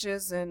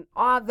packages and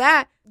all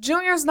that,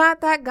 Junior's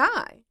not that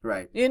guy.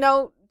 Right. You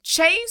know,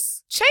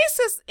 Chase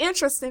is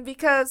interesting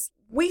because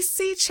we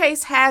see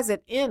Chase has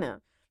it in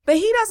him. But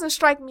he doesn't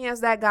strike me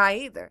as that guy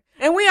either.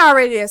 And we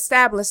already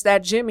established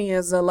that Jimmy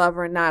is a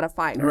lover and not a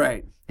fighter.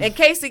 Right. And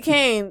Casey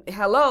Kane,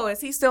 hello, is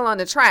he still on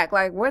the track?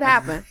 Like, what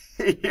happened?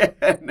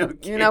 Yeah, no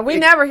kidding. You know, we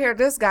never hear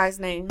this guy's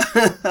name.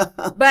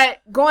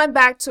 But going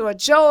back to a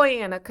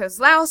Joey and a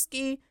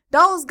Kozlowski,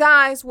 those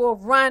guys will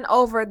run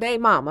over their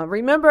mama.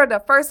 Remember the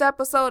first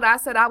episode I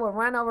said I would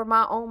run over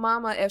my own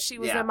mama if she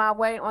was in my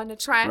way on the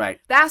track? Right.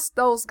 That's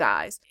those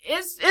guys.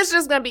 It's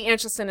just going to be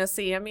interesting to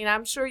see. I mean,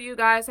 I'm sure you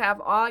guys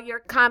have all your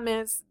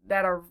comments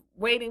that are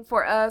waiting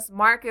for us.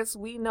 Marcus,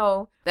 we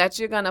know that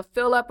you're going to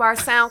fill up our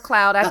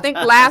SoundCloud. I think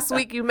last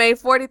week you made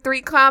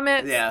 43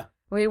 comments. Yeah.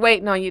 We're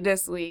waiting on you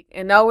this week.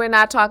 And no, we're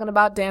not talking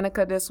about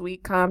Danica this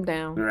week. Calm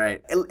down.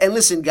 Right. And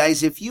listen,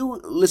 guys, if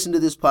you listen to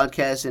this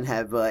podcast and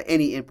have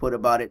any input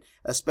about it,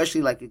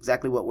 especially like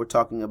exactly what we're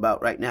talking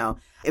about right now,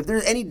 if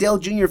there's any Dale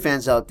Jr.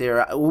 fans out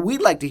there,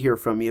 we'd like to hear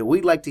from you.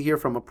 We'd like to hear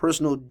from a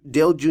personal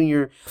Dale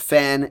Jr.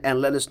 fan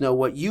and let us know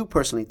what you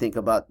personally think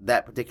about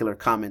that particular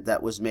comment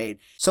that was made.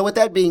 So with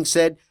that being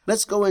said,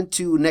 let's go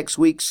into next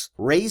week's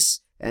race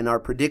and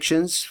our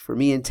predictions. For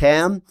me and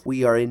Tam,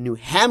 we are in New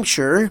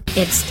Hampshire.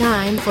 It's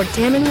time for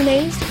Tam and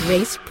Renee's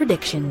race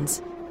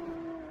predictions.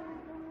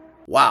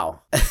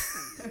 Wow.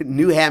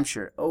 New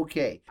Hampshire.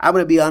 Okay. I'm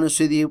going to be honest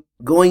with you.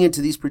 Going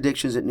into these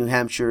predictions at New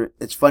Hampshire,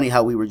 it's funny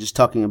how we were just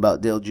talking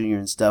about Dale Jr.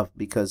 and stuff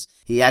because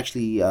he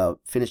actually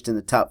finished in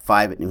the top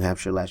 5 at New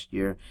Hampshire last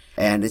year.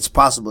 And it's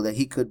possible that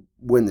he could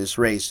win this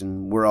race,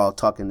 and we're all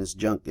talking this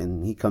junk,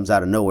 and he comes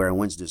out of nowhere and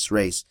wins this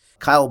race.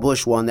 Kyle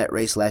Busch won that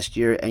race last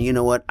year, and you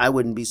know what? I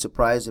wouldn't be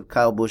surprised if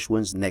Kyle Busch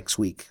wins next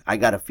week. I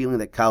got a feeling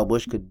that Kyle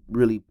Busch could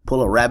really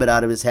pull a rabbit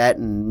out of his hat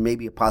and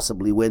maybe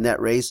possibly win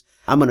that race.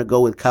 I'm going to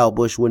go with Kyle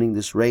Busch winning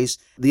this race.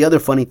 The other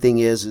funny thing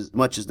is, as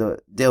much as the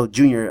Dale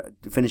Jr.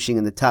 finishing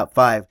in the top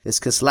 5, is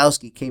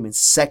Keselowski came in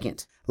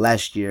second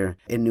last year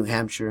in New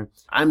Hampshire.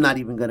 I'm not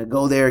even going to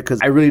go there because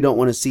I really don't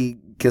want to see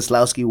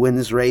Keselowski win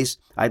this race.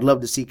 I'd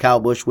love to see Kyle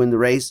Busch win the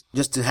race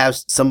just to have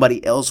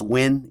somebody else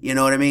win. You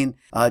know what I mean?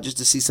 Just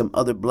to see some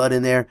other blood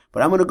in there.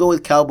 But I'm going to go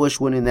with Kyle Busch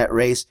winning that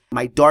race.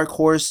 My dark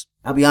horse,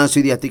 I'll be honest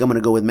with you, I think I'm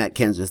going to go with Matt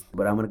Kenseth.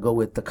 But I'm going to go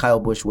with the Kyle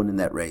Busch winning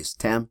that race.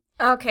 Tam?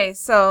 Okay,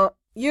 so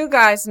you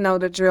guys know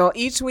the drill.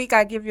 Each week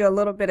I give you a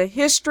little bit of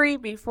history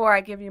before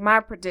I give you my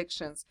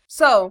predictions.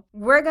 So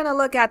we're going to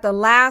look at the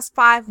last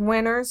 5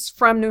 winners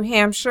from New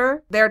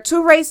Hampshire. There are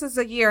 2 races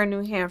a year in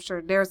New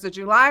Hampshire. There's the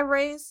July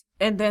race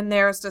and then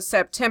there's the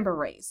September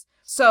race.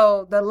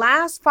 So the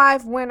last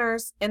 5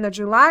 winners in the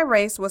July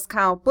race was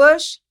Kyle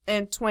Busch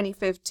in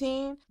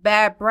 2015,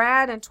 Bad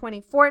Brad in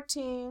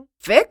 2014,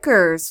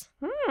 Vickers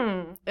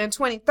in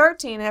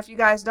 2013. If you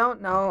guys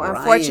don't know,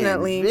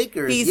 unfortunately,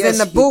 Vickers, he's yes,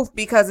 in the booth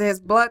because of his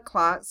blood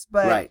clots.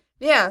 But right.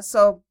 Yeah,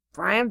 so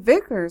Brian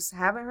Vickers,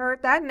 haven't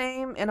heard that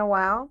name in a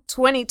while.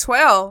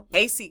 2012,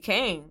 Casey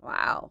Kane.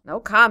 Wow, no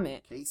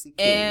comment. Casey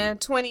King.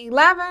 And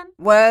 2011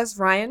 was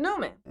Ryan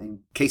Newman. And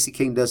Casey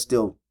King does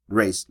still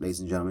race, ladies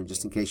and gentlemen,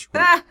 just in case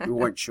you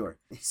weren't sure.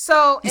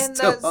 So He's in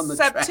still the on the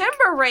September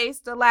track. race,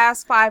 the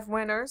last 5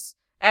 winners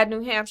at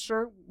New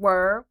Hampshire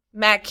were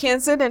Matt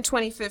Kenseth in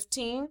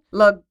 2015,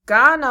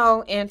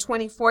 Logano in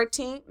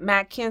 2014,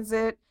 Matt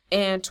Kenseth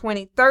in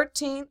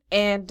 2013,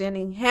 and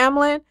Denny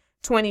Hamlin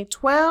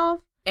 2012.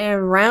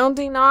 And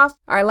rounding off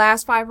our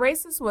last 5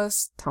 races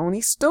was Tony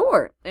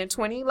Stewart in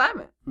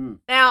 2011.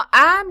 Now,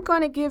 I'm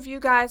going to give you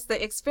guys the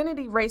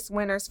Xfinity race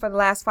winners for the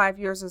last 5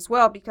 years as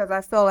well, because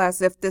I feel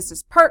as if this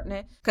is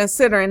pertinent,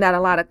 considering that a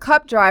lot of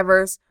Cup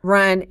drivers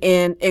run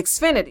in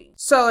Xfinity.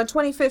 So in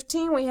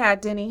 2015, we had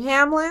Denny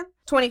Hamlin.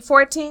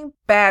 2014,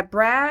 Bad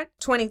Brad.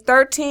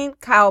 2013,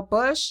 Kyle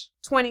Busch.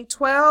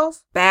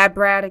 2012, Bad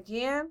Brad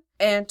again.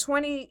 And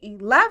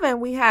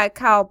 2011, we had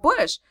Kyle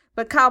Busch.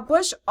 But Kyle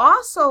Busch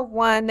also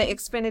won the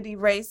Xfinity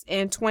race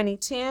in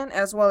 2010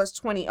 as well as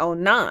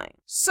 2009.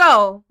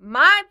 So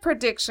my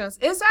predictions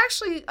is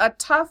actually a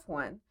tough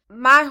one.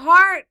 My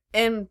heart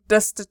and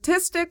the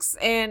statistics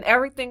and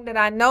everything that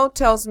I know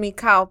tells me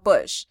Kyle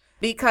Busch.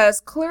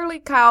 Because clearly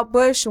Kyle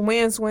Busch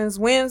wins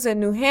in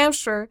New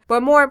Hampshire.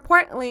 But more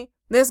importantly,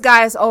 this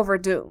guy is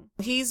overdue.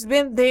 He's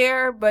been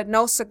there, but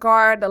no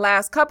cigar the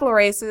last couple of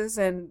races,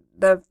 and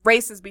the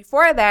races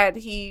before that,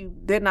 he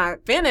did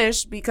not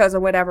finish because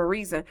of whatever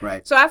reason.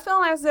 Right. So I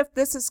feel as if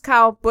this is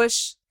Kyle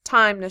Busch's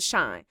time to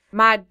shine.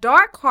 My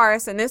dark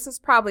horse, and this is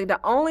probably the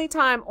only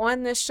time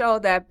on this show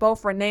that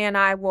both Renee and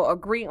I will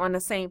agree on the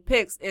same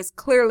picks, is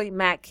clearly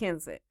Matt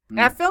Kenseth.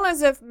 I feel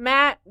as if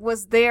Matt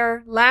was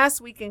there last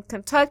week in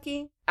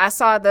Kentucky. I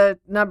saw the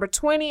number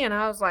 20 and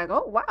I was like,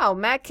 oh, wow,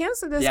 Matt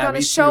Kenseth is going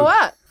to show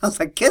up. I was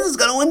like, Kenseth's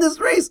going to win this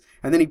race.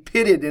 And then he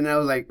pitted and I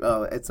was like,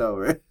 oh, it's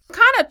over.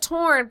 Kind of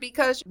torn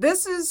because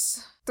this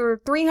is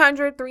through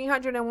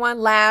 301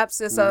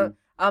 laps. It's a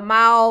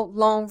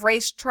mile-long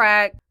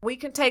racetrack. We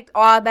can take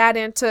all that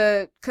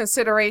into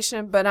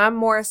consideration, but I'm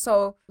more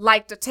so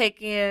like to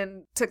take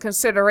into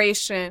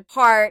consideration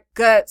heart,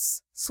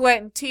 guts,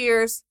 sweat, and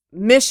tears,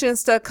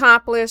 missions to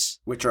accomplish.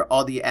 Which are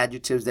all the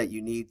adjectives that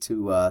you need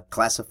to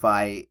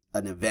classify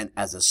an event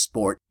as a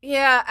sport.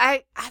 Yeah,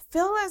 I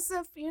feel as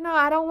if,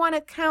 I don't want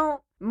to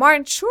count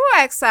Martin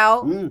Truex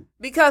out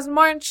because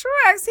Martin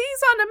Truex,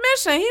 he's on the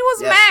mission. He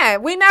was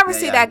mad. We never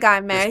see that guy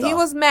mad. He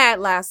was mad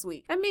last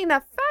week. I mean,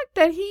 the fact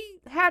that he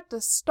had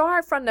to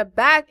start from the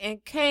back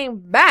and came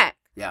back.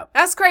 Yeah.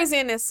 That's crazy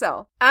in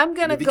itself. I'm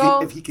going to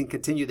go. If he can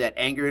continue that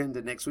anger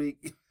into next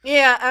week.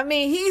 Yeah, I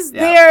mean, he's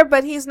there,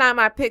 but he's not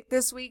my pick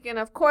this week. And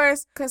of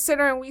course,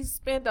 considering we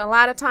spent a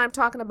lot of time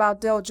talking about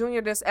Dale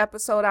Jr. this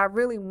episode, I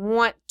really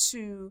want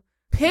to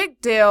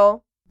pick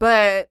Dale,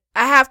 but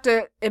I have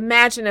to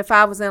imagine if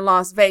I was in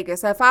Las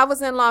Vegas. If I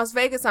was in Las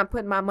Vegas, I'm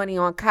putting my money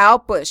on Kyle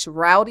Busch,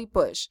 Rowdy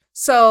Busch.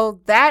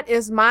 So that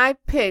is my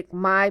pick.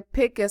 My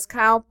pick is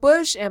Kyle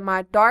Busch, and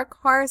my dark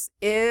horse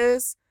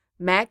is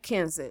Matt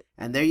Kenseth.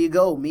 And there you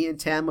go. Me and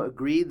Tam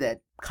agree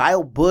that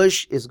Kyle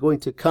Busch is going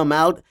to come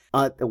out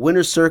at the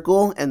winner's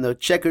circle and the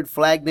checkered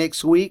flag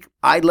next week.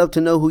 I'd love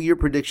to know who your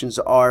predictions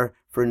are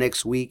for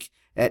next week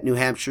at New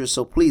Hampshire.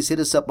 So please hit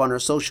us up on our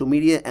social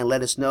media and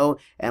let us know.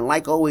 And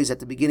like always, at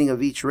the beginning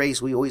of each race,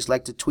 we always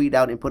like to tweet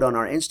out and put on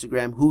our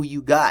Instagram who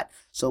you got.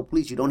 So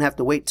please, you don't have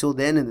to wait till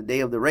then in the day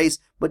of the race.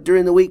 But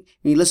during the week,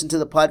 when you listen to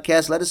the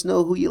podcast, let us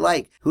know who you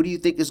like. Who do you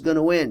think is going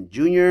to win?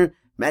 Junior,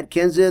 Matt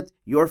Kenseth,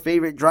 your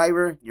favorite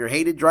driver, your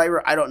hated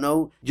driver, I don't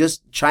know.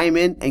 Just chime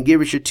in and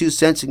give us your 2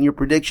 cents and your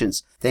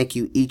predictions. Thank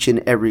you each and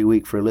every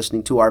week for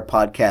listening to our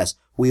podcast.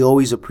 We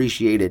always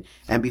appreciate it.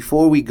 And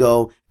before we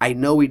go, I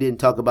know we didn't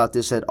talk about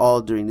this at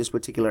all during this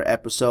particular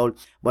episode,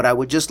 but I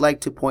would just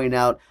like to point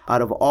out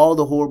of all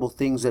the horrible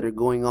things that are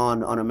going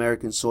on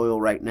American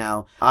soil right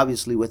now,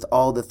 obviously with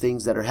all the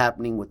things that are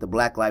happening with the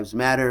Black Lives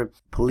Matter,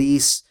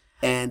 police,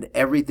 and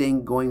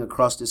everything going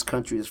across this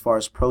country as far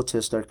as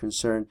protests are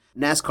concerned.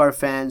 NASCAR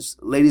fans,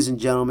 ladies and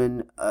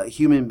gentlemen,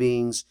 human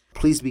beings,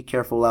 please be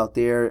careful out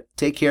there.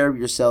 Take care of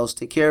yourselves,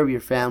 take care of your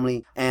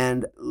family,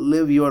 and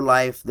live your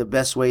life the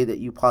best way that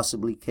you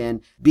possibly can.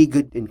 Be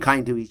good and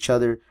kind to each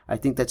other. I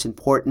think that's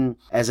important.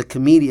 As a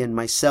comedian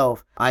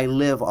myself, I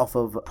live off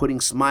of putting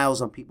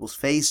smiles on people's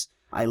face.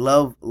 I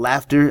love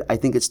laughter. I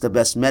think it's the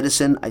best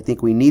medicine. I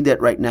think we need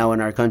that right now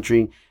in our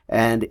country.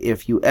 And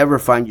if you ever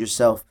find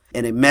yourself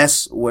in a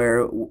mess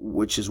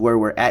which is where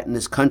we're at in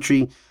this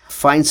country,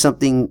 find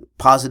something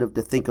positive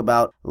to think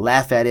about,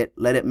 laugh at it,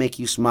 let it make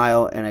you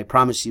smile, and I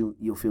promise you,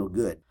 you'll feel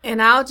good.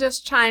 And I'll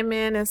just chime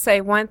in and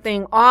say one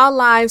thing. All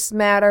lives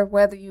matter,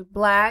 whether you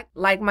Black,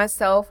 like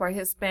myself, or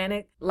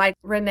Hispanic, like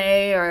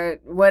Renee, or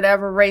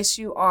whatever race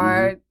you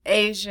are,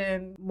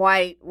 Asian,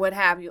 white, what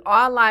have you.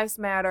 All lives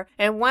matter.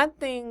 And one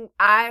thing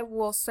I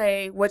will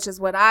say, which is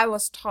what I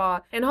was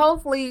taught, and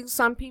hopefully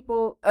some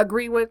people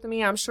agree with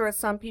me, I'm sure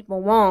some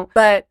people won't,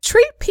 but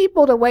treat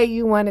people the way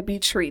you want to be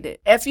treated.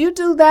 If you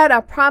do that, I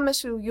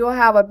promise you, you'll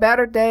have a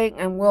better day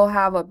and we'll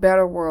have a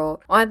better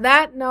world. On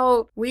that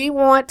note, we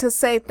want to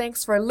say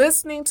thanks for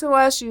listening to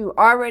us. You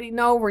already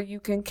know where you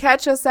can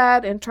catch us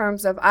at in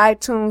terms of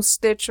iTunes,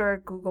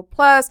 Stitcher, Google+.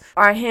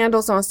 Our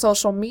handles on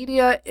social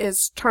media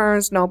is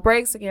Turns No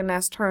Breaks. Again,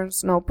 that's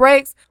Turns No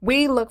Breaks.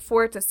 We look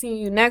forward to seeing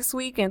you next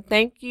week, and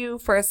thank you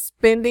for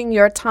spending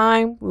your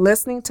time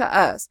listening to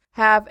us.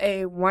 Have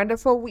a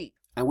wonderful week.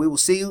 And we will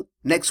see you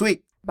next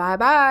week.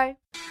 Bye-bye.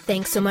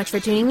 Thanks so much for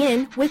tuning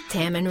in with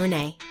Tam and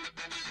Renee.